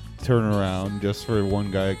would turn around just for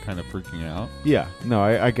one guy kind of freaking out. Yeah, no,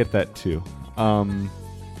 I get that too.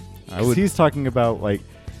 He's talking about like,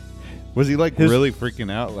 was he like really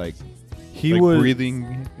freaking out? Like he like was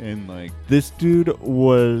breathing and like this dude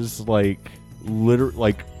was like literally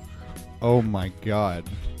like, oh my god,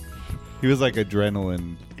 he was like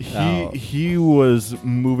adrenaline. He was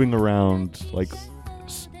moving around like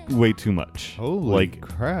way too much. Holy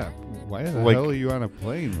crap! Why the hell are you on a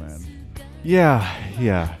plane, man?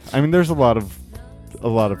 Yeah. I mean, there's a lot of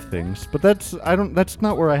things, but that's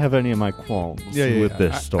not where I have any of my qualms with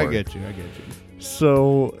this story. I get you.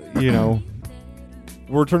 So,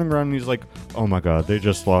 we're turning around and he's like, "Oh my god, they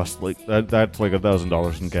just lost like that's like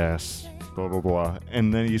 $1,000 in gas." Blah blah blah.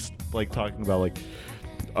 And then he's like talking about like,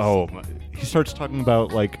 he starts talking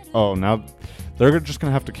about like, "Oh, now they're just going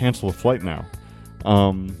to have to cancel a flight now."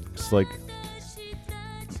 It's like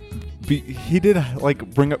he did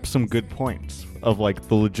like bring up some good points of like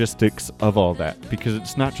the logistics of all that, because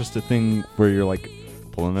it's not just a thing where you're like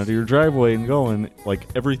pulling out of your driveway and going. Like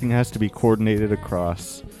everything has to be coordinated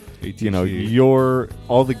across ATC.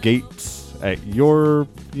 All the gates at your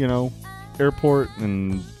airport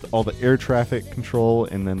and all the air traffic control,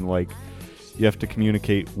 and then like you have to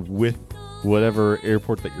communicate with whatever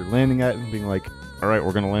airport that you're landing at and being like, all right,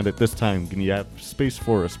 we're gonna land at this time, can you have space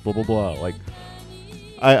for us, blah blah blah. Like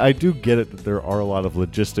I do get it that there are a lot of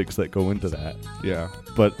logistics that go into that. Yeah.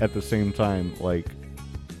 But at the same time, like,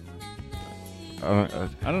 I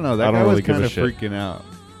don't know. That guy was kind of freaking out.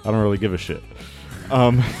 I don't really give a shit.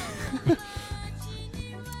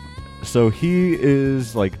 So he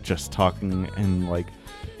is like just talking and like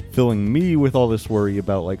filling me with all this worry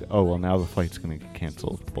about like, oh well, now the flight's gonna get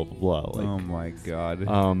canceled, blah blah blah. Like, oh my god.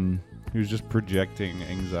 He was just projecting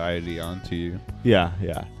anxiety onto you. Yeah.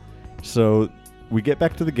 So we get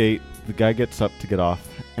back to the gate. The guy gets up to get off,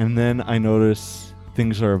 and then I notice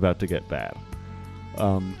things are about to get bad.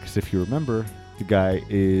 Because if you remember, the guy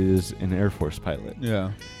is an Air Force pilot.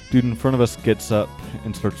 Yeah. Dude in front of us gets up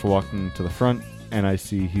and starts walking to the front, and I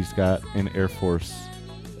see he's got an Air Force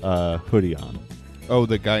hoodie on. Oh,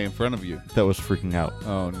 the guy in front of you. That was freaking out.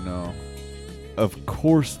 Oh, no. Of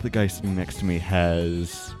course, the guy sitting next to me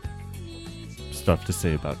has stuff to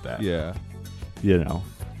say about that. Yeah.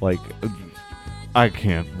 Like,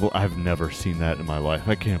 I've never seen that in my life.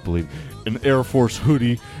 I can't believe an Air Force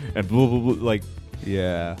hoodie and blah, blah, blah. Like,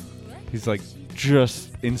 yeah. He's like just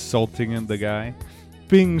insulting the guy.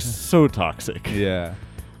 Being so toxic. Yeah.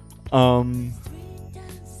 And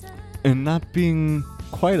not being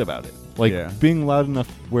quiet about it. Like, being loud enough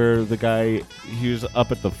where the guy, he was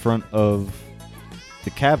up at the front of the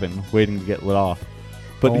cabin waiting to get lit off.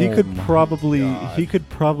 But he could probably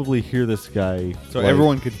hear this guy. So like,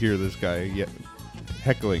 everyone could hear this guy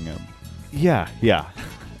heckling him. Yeah.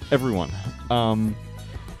 Everyone.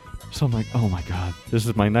 So I'm like, oh my god, this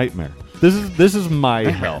is my nightmare. This is my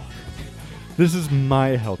hell. This is my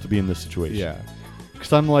hell to be in this situation. Yeah.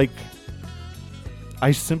 Because I'm like,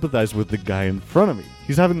 I sympathize with the guy in front of me.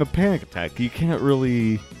 He's having a panic attack. You can't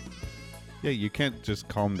really... Yeah, you can't just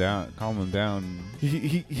calm him down.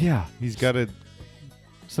 He's got to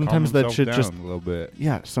sometimes that shit down just... a little bit.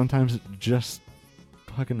 Yeah, sometimes it just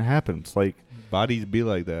fucking happens. Like... Bodies be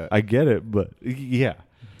like that. I get it, but yeah.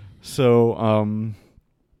 So,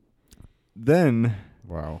 then...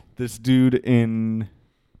 Wow. This dude in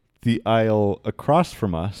the aisle across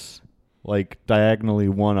from us, like diagonally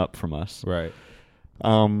one up from us, right?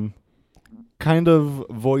 Kind of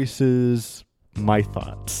voices my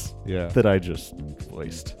thoughts, that I just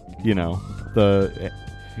voiced.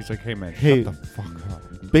 He's like, "Hey man, shut the fuck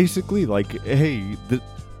up." Basically, like, hey,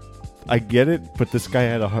 I get it, but this guy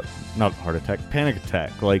had not heart attack, panic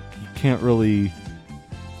attack. Like, you can't really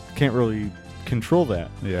control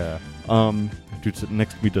that. Yeah. Dude sitting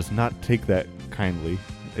next to me does not take that kindly.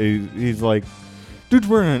 He's like, dude's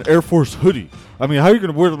wearing an Air Force hoodie. I mean, how are you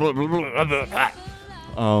gonna wear the...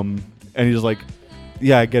 And he's like,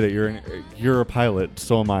 yeah, I get it. You're a pilot.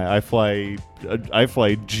 So am I. I fly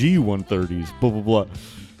G-130s. Blah blah blah.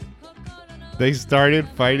 They started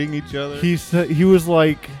fighting each other. He was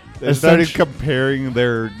like, they started comparing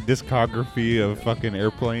their discography of fucking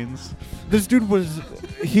airplanes. This dude was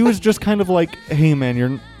just kind of like, hey man,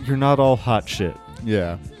 you're not all hot shit.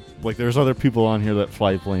 Yeah. Like, there's other people on here that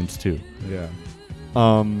fly planes too. Yeah.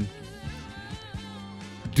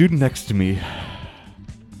 Dude next to me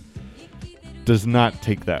does not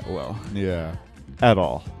take that well. Yeah. At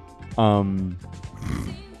all.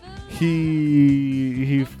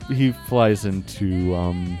 He flies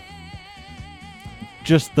into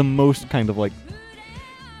just the most kind of like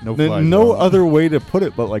No no fly zone. other way to put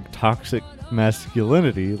it but like toxic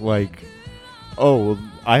masculinity. Like, oh,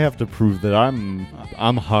 I have to prove that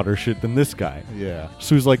I'm hotter shit than this guy. Yeah.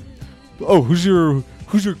 So he's like, oh, who's your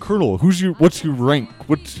colonel? What's your rank?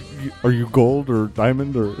 Are you gold or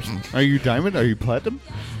diamond or? Are you diamond? Are you platinum?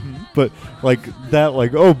 But like that,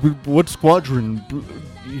 like, oh, what squadron?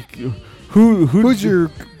 Who's your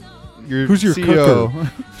CEO?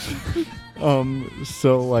 cooker?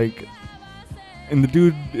 So like, and the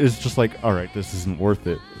dude is just like, all right, this isn't worth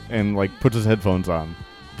it, and like puts his headphones on.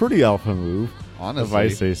 Pretty alpha move, Honestly, if I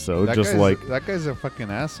say so. that Just guy's- like, that guy's a fucking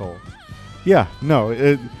asshole. yeah, no,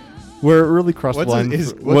 where it really crossed What's the line.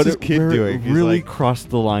 his- what's his kid where it doing? He's really like- crossed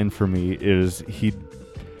the line for me is he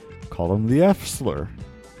called him the F slur,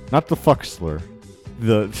 not the fuck slur.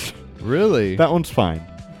 Really? That one's fine.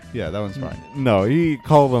 Yeah, that one's fine. No, he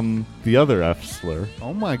called him the other F slur,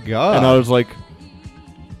 Oh my god. and I was like,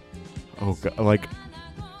 oh god, like,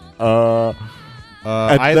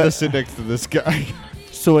 I had that- to sit next to this guy.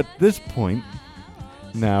 So at this point,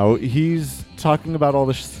 now he's talking about all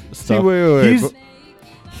this stuff. wait, but-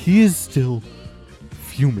 he is still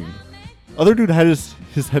fuming. Other dude had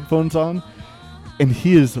his headphones on, and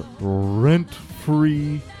he is rent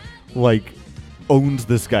free, like owns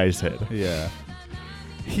this guy's head. Yeah.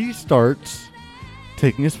 He starts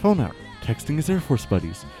taking his phone out, texting his Air Force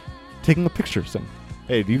buddies, taking a picture, saying,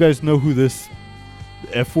 "Hey, do you guys know who this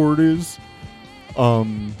F word is?"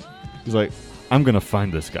 He's like, "I'm gonna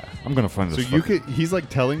find this guy. I'm gonna find So this." you fucker." could. He's like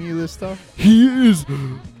telling you this stuff. He is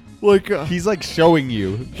like He's like showing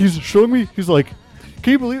you. he's showing me. He's like,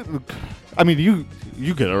 "Can you believe?" I mean,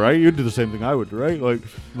 you get it right. You do the same thing I would, right? Like,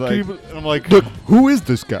 can you and I'm like, Look, who is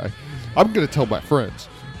this guy? I'm gonna tell my friends.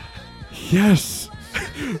 yes,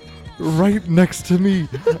 right next to me.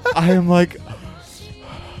 I am like,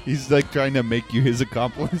 He's like trying to make you his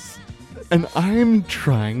accomplice. and I'm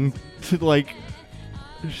trying to like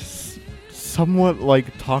somewhat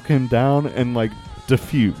like talk him down and like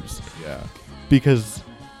diffuse Yeah. because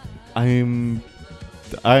I am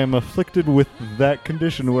afflicted with that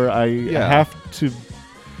condition where I Yeah. have to.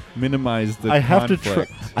 Minimize the. I have to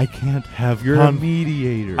conflict. try. I can't have. You're a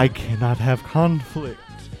mediator. I cannot have conflict,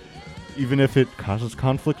 even if it causes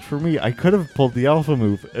conflict for me. I could have pulled the alpha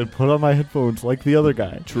move and put on my headphones like the other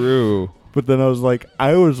guy, True. but then I was like,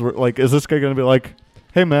 is this guy gonna be like,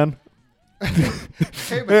 "Hey man,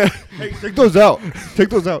 Hey man, hey, take those out. Take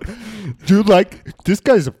those out. Dude, like this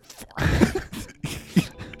guy's a.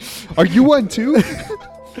 Are you one too?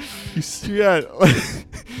 yeah."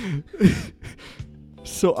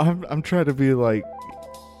 So I'm trying to be like,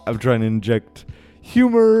 I'm trying to inject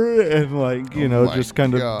humor and like Oh my just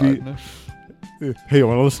kind of God. be. Hey, you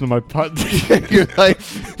want to listen to my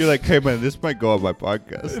podcast? you're like, hey man, this might go on my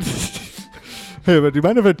podcast. Hey, man, do you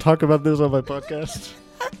mind if I talk about this on my podcast?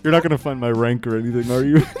 You're not going to find my rank or anything, are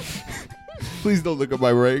you? Please don't look at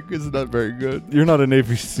my rank. It's not very good. You're not a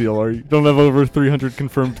Navy SEAL, are you? You don't have over 300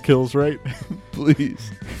 confirmed kills, right?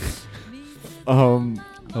 Please. Um,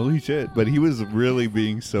 Holy shit. But he was really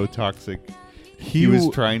being so toxic. he He was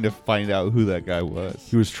w- trying to find out who that guy was.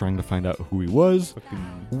 he was trying to find out who he was.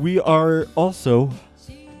 Fucking- We are also,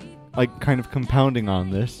 like, kind of compounding on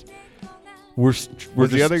this. We're was the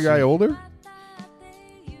just- other guy older?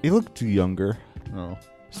 He looked younger. Oh.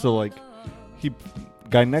 So, like,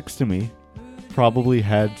 guy next to me probably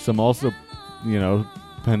had some also,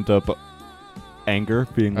 pent up anger,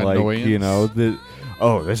 being Annoyance.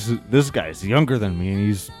 this guy's younger than me and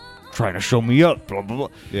he's trying to show me up, blah blah blah.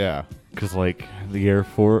 Yeah. Because like the Air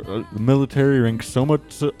Force, the military ranks so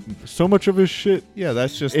much of his shit. Yeah,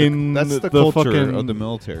 that's just In that's the the culture fucking- of the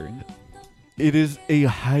military. It is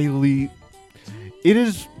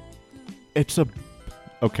it's a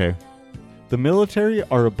okay. The military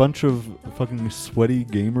are a bunch of fucking sweaty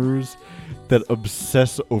gamers that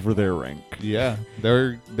obsess over their rank. Yeah,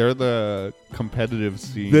 they're the competitive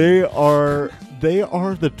scene. They are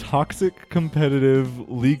the toxic competitive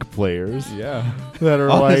league players yeah, that are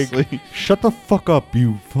honestly. like, shut the fuck up,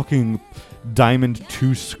 you fucking Diamond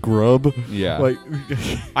 2 scrub. Yeah, Like,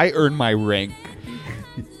 I earn my rank.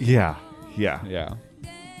 yeah. Yeah,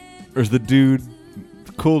 Whereas the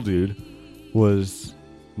cool dude, was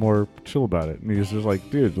more chill about it. And he was just like,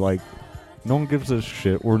 dude, like, no one gives a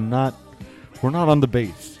shit. We're not on the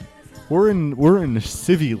base. We're in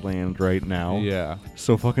civvy land right now. yeah,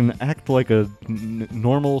 So fucking act like a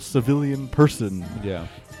normal civilian person. yeah.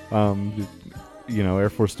 Air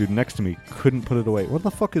Force dude next to me couldn't put it away. What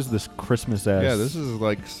the fuck is this Christmas ass? Yeah, this is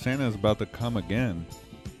like Santa's about to come again.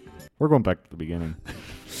 We're going back to the beginning.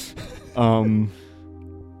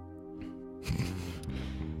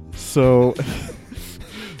 So,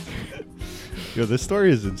 Yo, this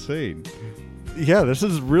story is insane. yeah, this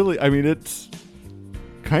is really, I mean, it's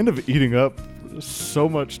kind of eating up so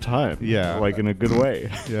much time. Yeah. Like in a good way.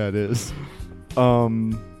 Yeah, it is.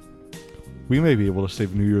 We may be able to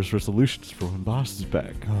save New Year's resolutions for when Boss is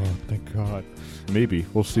back. Oh, thank God. Maybe.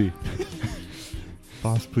 We'll see.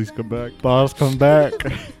 Boss, please come back. Boss, come back.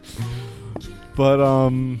 But,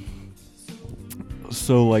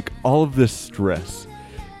 so like all of this stress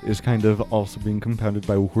is kind of also being compounded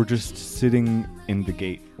by we're just sitting in the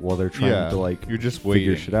gate while they're trying to like you're just figure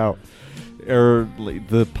waiting. shit out. Or like,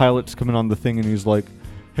 the pilot's coming on the thing and he's like,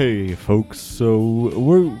 "Hey folks,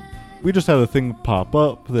 so we just had a thing pop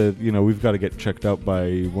up that, you know, we've got to get checked out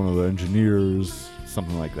by one of the engineers,"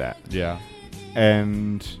 something like that. Yeah.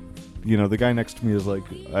 And, you know, the guy next to me is like,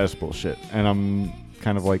 "That's bullshit." And I'm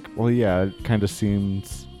kind of like, well, yeah, it kind of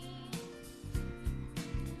seems...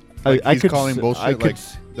 Like I he's could calling s- bullshit. I could Like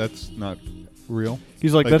s- that's not real.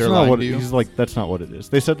 He's like, like that's they're not lying what to you? he's like, that's not what it is.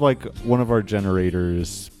 They said like one of our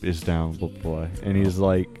generators is down, blah blah, blah. And he's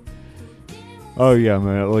like, "Oh yeah,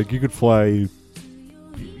 man, like you could fly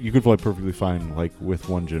perfectly fine like with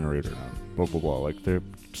one generator down, blah blah blah. Like there are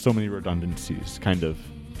so many redundancies, kind of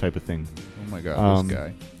type of thing." Oh my God, this Um,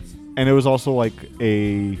 guy. And it was also like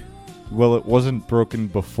it wasn't broken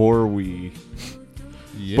before we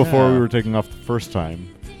were taking off the first time.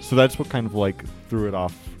 So that's what kind of like threw it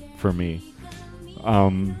off for me.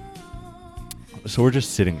 So we're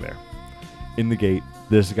just sitting there in the gate.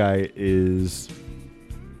 This guy is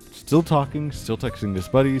still talking, still texting his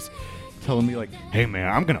buddies, telling me like, "Hey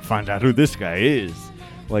man, I'm gonna find out who this guy is."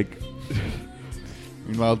 Like,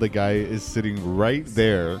 Meanwhile, the guy is sitting right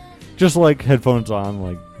there. just like headphones on,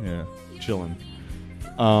 like Yeah. chilling.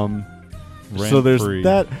 So there's Rent-free.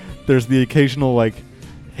 that. There's the occasional like,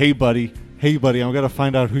 hey buddy, I'm gonna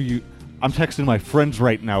find out who you. I'm texting my friends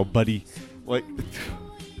right now, buddy." Like,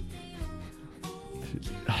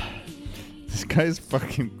 This guy's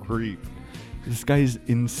fucking creep. this guy's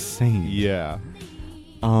insane. Yeah.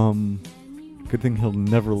 Good thing he'll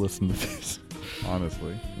never listen to this.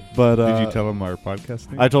 Honestly. But Did you tell him our podcast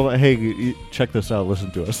name? I told him, "Hey, check this out.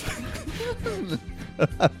 Listen to us."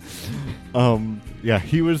 Yeah,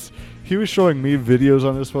 he was showing me videos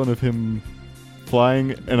on his phone of him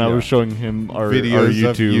flying, and I Yeah. was showing him our Videos YouTube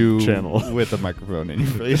of you channel. with a microphone in your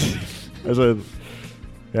face. I said,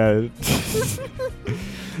 "Yeah, yeah,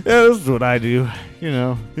 this is what I do. You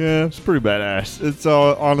know, yeah, it's pretty badass. It's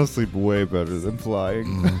all honestly way better than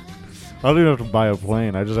flying. I don't even have to buy a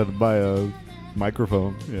plane. I just had to buy a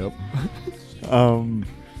microphone." Yep.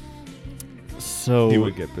 So He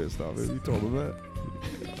would get pissed off if you told him that.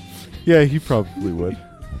 yeah, he probably would.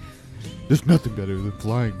 There's nothing better than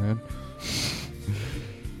flying, man.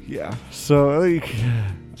 Yeah. So like,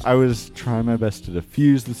 I was trying my best to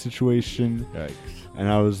diffuse the situation, Yikes. and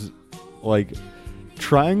I was like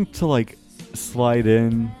trying to like slide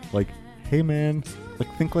in, like, "Hey man,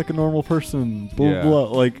 like think like a normal person." Blah Yeah. blah.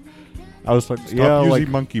 Like, I was like, Stop yeah, using like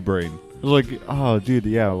monkey brain. I was like, "Oh, dude,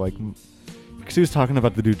 yeah, like," because he was talking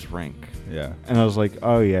about the dude's rank, Yeah. and I was like,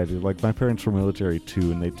 "Oh yeah, dude, like my parents were military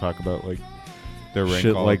too, and they talk about like Their rank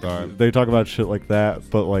shit all like the time. they talk about shit like that,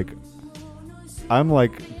 but like I'm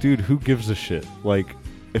like, dude, who gives a shit? Like,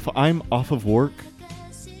 if I'm off of work,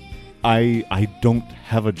 I don't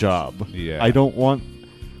have a job. Yeah. I don't want,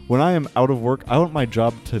 when I am out of work, I want my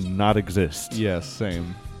job to not exist. Yes,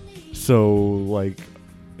 same. So like,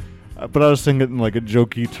 but I was saying it in like a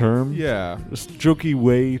jokey term. Yeah. This jokey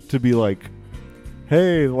way to be like,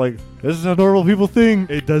 "Hey, like this is a normal people thing.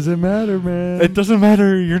 It doesn't matter, man. It doesn't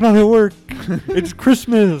matter. You're not at work. It's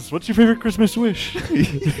Christmas. What's your favorite Christmas wish?"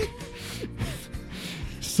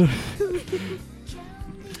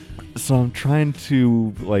 So I'm trying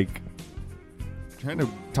to like, Trying to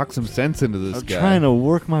talk some sense into this I'm guy. trying to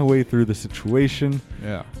work my way through the situation.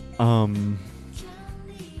 Yeah.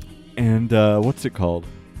 And what's it called?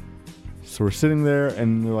 So we're sitting there,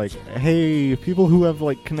 and they're like, "Hey, people who have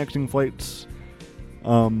like connecting flights,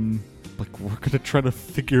 like we're gonna try to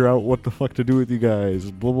figure out what the fuck to do with you guys."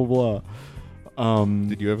 Blah blah blah.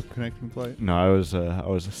 Did you have a connecting flight? No, I was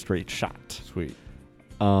a straight shot. Sweet.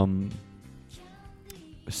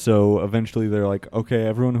 So eventually they're like, "Okay,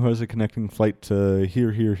 everyone who has a connecting flight to here,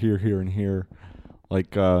 and here,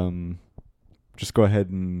 like, just go ahead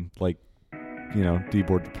and like, you know,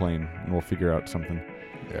 deboard the plane, and we'll figure out something."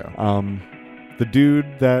 Yeah. The dude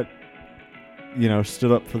that, you know,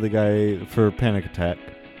 stood up for the guy for panic attack,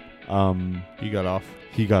 You got off.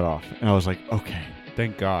 he got off, and I was like, "Okay,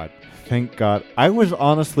 Thank God. thank God." I was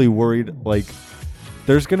honestly worried, like,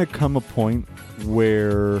 there's gonna come a point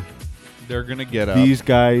where They're gonna get up these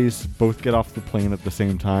guys both get off the plane at the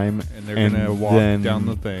same time, and they're gonna walk then, down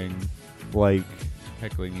the thing, like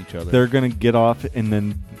heckling each other. they're gonna get off, and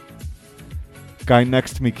then guy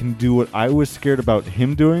next to me can do what I was scared about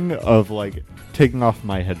him doing, of like taking off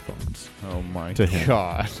my headphones Oh my to him.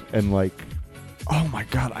 god. and like, oh my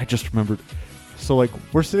god, I just remembered. So like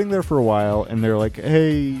we're sitting there for a while, and they're like,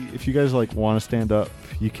 hey, if you guys like want to stand up,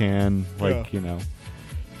 you can, like, you know.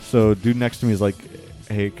 So dude next to me is like,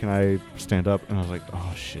 hey, can I stand up? And I was like,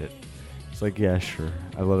 oh shit. It's like, yeah, sure.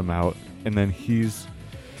 I let him out, and then he's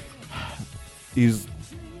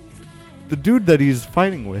the dude that he's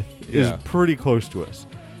fighting with is Yeah. pretty close to us.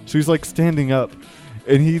 So he's like standing up,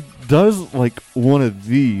 and he does like one of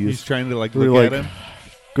these. He's trying to like where he, look at like, him.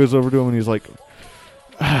 goes over to him, and he's like,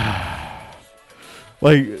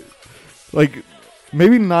 like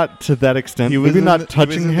maybe not to that extent. Maybe not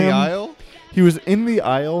touching him. The aisle? He was in the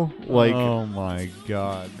aisle, like oh my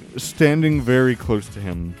god. standing very close to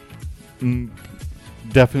him,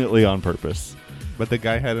 definitely on purpose. But the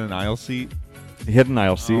guy had an aisle seat. He had an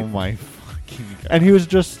aisle seat, Oh my fucking god. and he was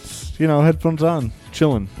just, you know, headphones on,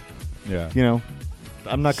 chilling. Yeah. You know,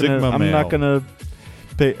 I'm not Sigma gonna male.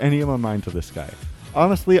 pay any of my mind to this guy.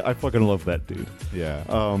 Honestly, I fucking love that dude. Yeah.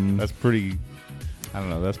 That's That's pretty. I don't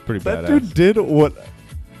know. That's pretty that badass. dude did what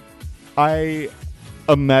I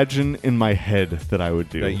imagine in my head that I would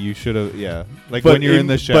do. That you should have. Yeah. Like But when you're in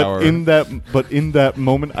the shower. But in that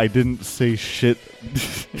moment, I didn't say shit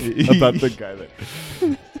about the guy that,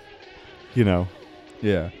 you know.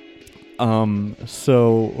 yeah.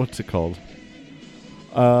 So what's it called?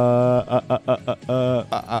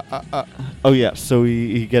 Oh yeah. So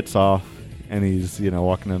he gets off, and he's, you know,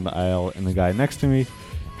 walking in the aisle, and the guy next to me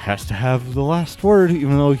has to have the last word,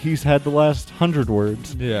 even though he's had the last 100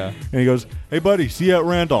 words. Yeah. And he goes, "Hey buddy, see you at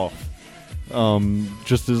Randolph."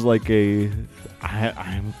 Just as like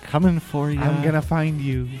I'm coming for you. I'm gonna find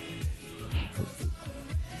you.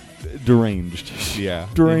 deranged. Yeah.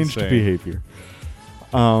 Deranged insane. behavior.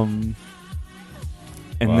 And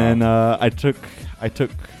Wow. then I took.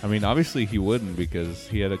 I mean, obviously he wouldn't because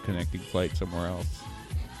he had a connecting flight somewhere else.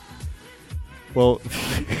 Well,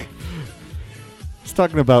 it's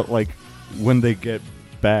talking about like when they get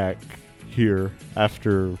back here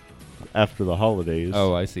after the holidays.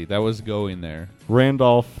 Oh, I see. That was going there.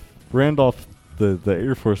 Randolph, the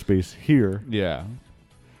Air Force Base here. Yeah.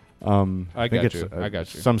 I think got it's you. I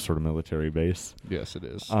got you. Some sort of military base. Yes, it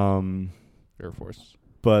is. Air Force.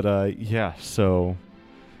 But yeah. So,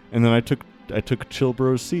 and then I took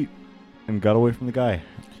Chilbro's seat and got away from the guy.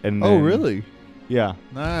 And Oh, then- really? Yeah.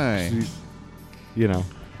 Nice. You know,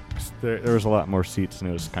 there was a lot more seats, and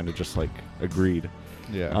it was kind of just like agreed.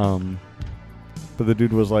 Yeah. But the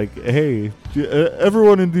dude was like, "Hey,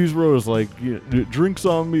 everyone in these rows, like, drinks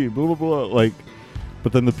on me, blah blah blah." Like,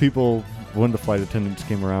 but then the people, when the flight attendants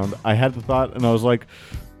came around, I had the thought, and I was like,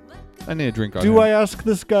 I need a drink on "Do him. I ask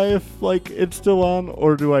this guy if like it's still on,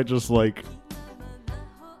 or do I just like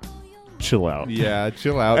chill out?" Yeah,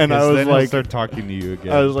 chill out. And I 'cause was then he'll like- start talking to you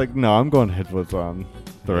again. I was like, "No, I'm going headphones on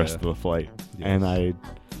the rest Yeah. of the flight," Yes. and I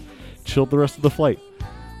chilled the rest of the flight.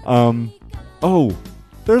 Oh,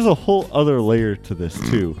 there's a whole other layer to this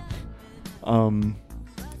too.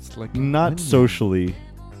 it's like Not socially,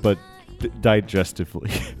 but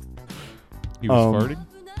digestively. He was um, farting.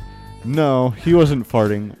 No, he wasn't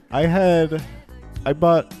farting. I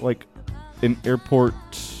bought like an airport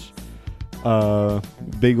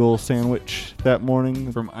bagel sandwich that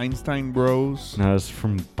morning. From Einstein Bros. And I was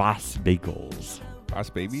from Boss Bagels. Boss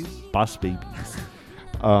Babies. Boss Babies.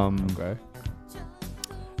 Okay.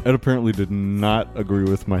 It apparently did not agree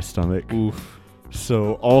with my stomach. Oof.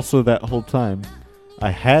 So also that whole time, I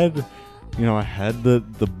had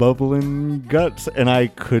the bubbling guts, and I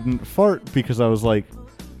couldn't fart because I was like,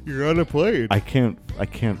 You're on a plane. I can't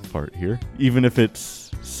fart here, even if it's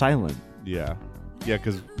silent. Yeah. Yeah,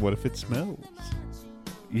 because what if it smells?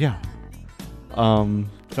 Yeah. Or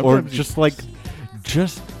Sometimes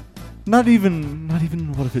just not even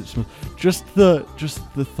what if it smells. Just the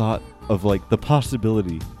thought of like the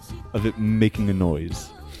possibility of it making a noise.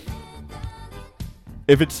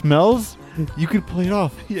 If it smells, you could play it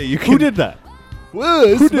off. Yeah, you Who did that? Whoa,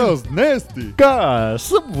 it Who did- smells nasty. God,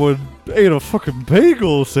 someone ate a fucking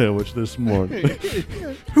bagel sandwich this morning.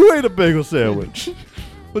 Who ate a bagel sandwich?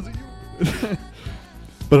 Was it you?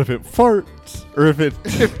 But if it farts, or if it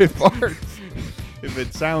farts. If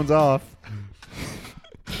it sounds off.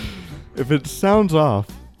 if it sounds off,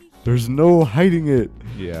 there's no hiding it.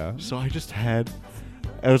 Yeah. So I just had,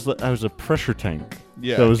 I was a pressure tank.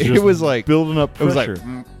 Yeah. That was it just was like building up It was pressure.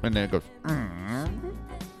 like, and then it goes,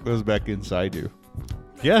 goes back inside you.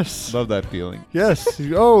 Yes. Love that feeling. Yes.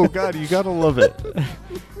 Oh, God, you gotta love it.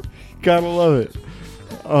 Gotta love it.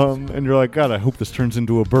 And you're like, God, I hope this turns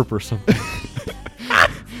into a burp or something.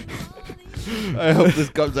 I hope this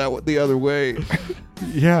comes out the other way.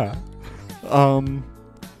 Yeah.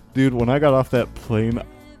 Dude, when I got off that plane,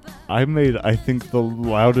 I made, I think, the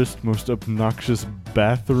loudest, most obnoxious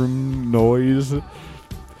bathroom noise.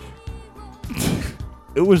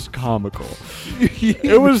 It was comical.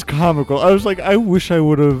 It was comical. I was like, I wish I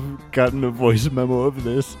would have gotten a voice memo of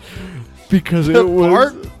this. Because it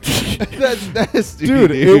was... That's nasty,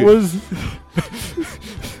 dude, it was...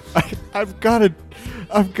 I've got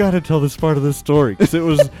to tell this part of the story, because it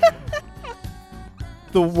was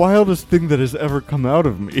the wildest thing that has ever come out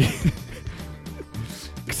of me.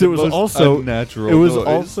 Because it was also unnatural. It was noise.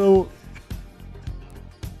 also.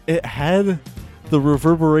 It had the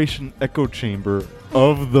reverberation echo chamber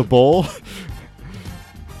of the bowl,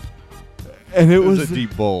 and it was a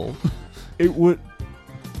deep bowl. It would.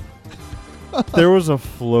 There was a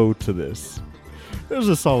flow to this. It was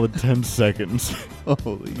a solid 10 seconds.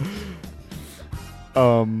 Holy.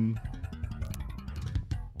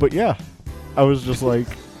 But yeah, I was just like,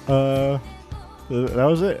 that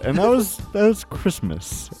was it, and that was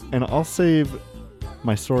Christmas, and I'll save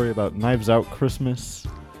my story about Knives Out Christmas.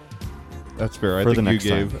 That's fair. I For the think next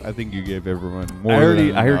you gave. time. I think you gave everyone more. I already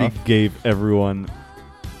enough. gave everyone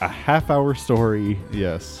a half-hour story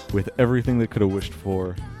Yes. with everything they could have wished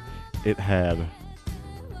for. It had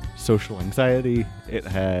social anxiety. It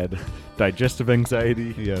had digestive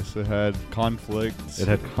anxiety. Yes. It had conflicts. It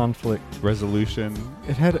had conflict. resolution.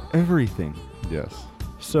 It had everything. Yes.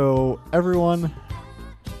 So, everyone,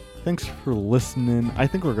 thanks for listening. I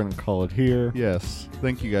think we're going to call it here. Yes.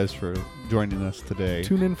 Thank you guys for joining us today.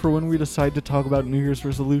 Tune in for when we decide to talk about New Year's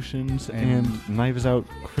resolutions and Knives Out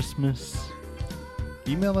Christmas.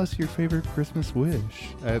 Email us your favorite Christmas wish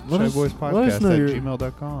at Let us know shyboyspodcast your- at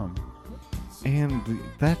gmail.com. And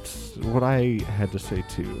that's what I had to say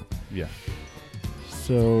too. Yeah.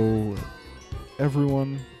 So,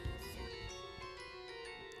 everyone,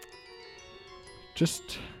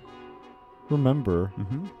 just remember,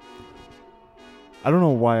 Mm-hmm. I don't know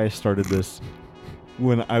why I started this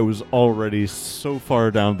when I was already so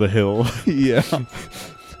far down the hill. Yeah.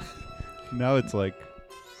 Now it's like,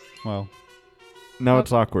 well, Now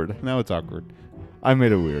it's awkward. now it's awkward. I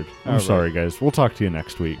made it weird. I'm All right. sorry, guys. We'll talk to you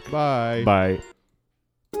next week. Bye. Bye.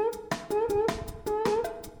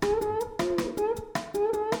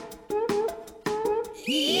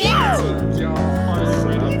 Yeah.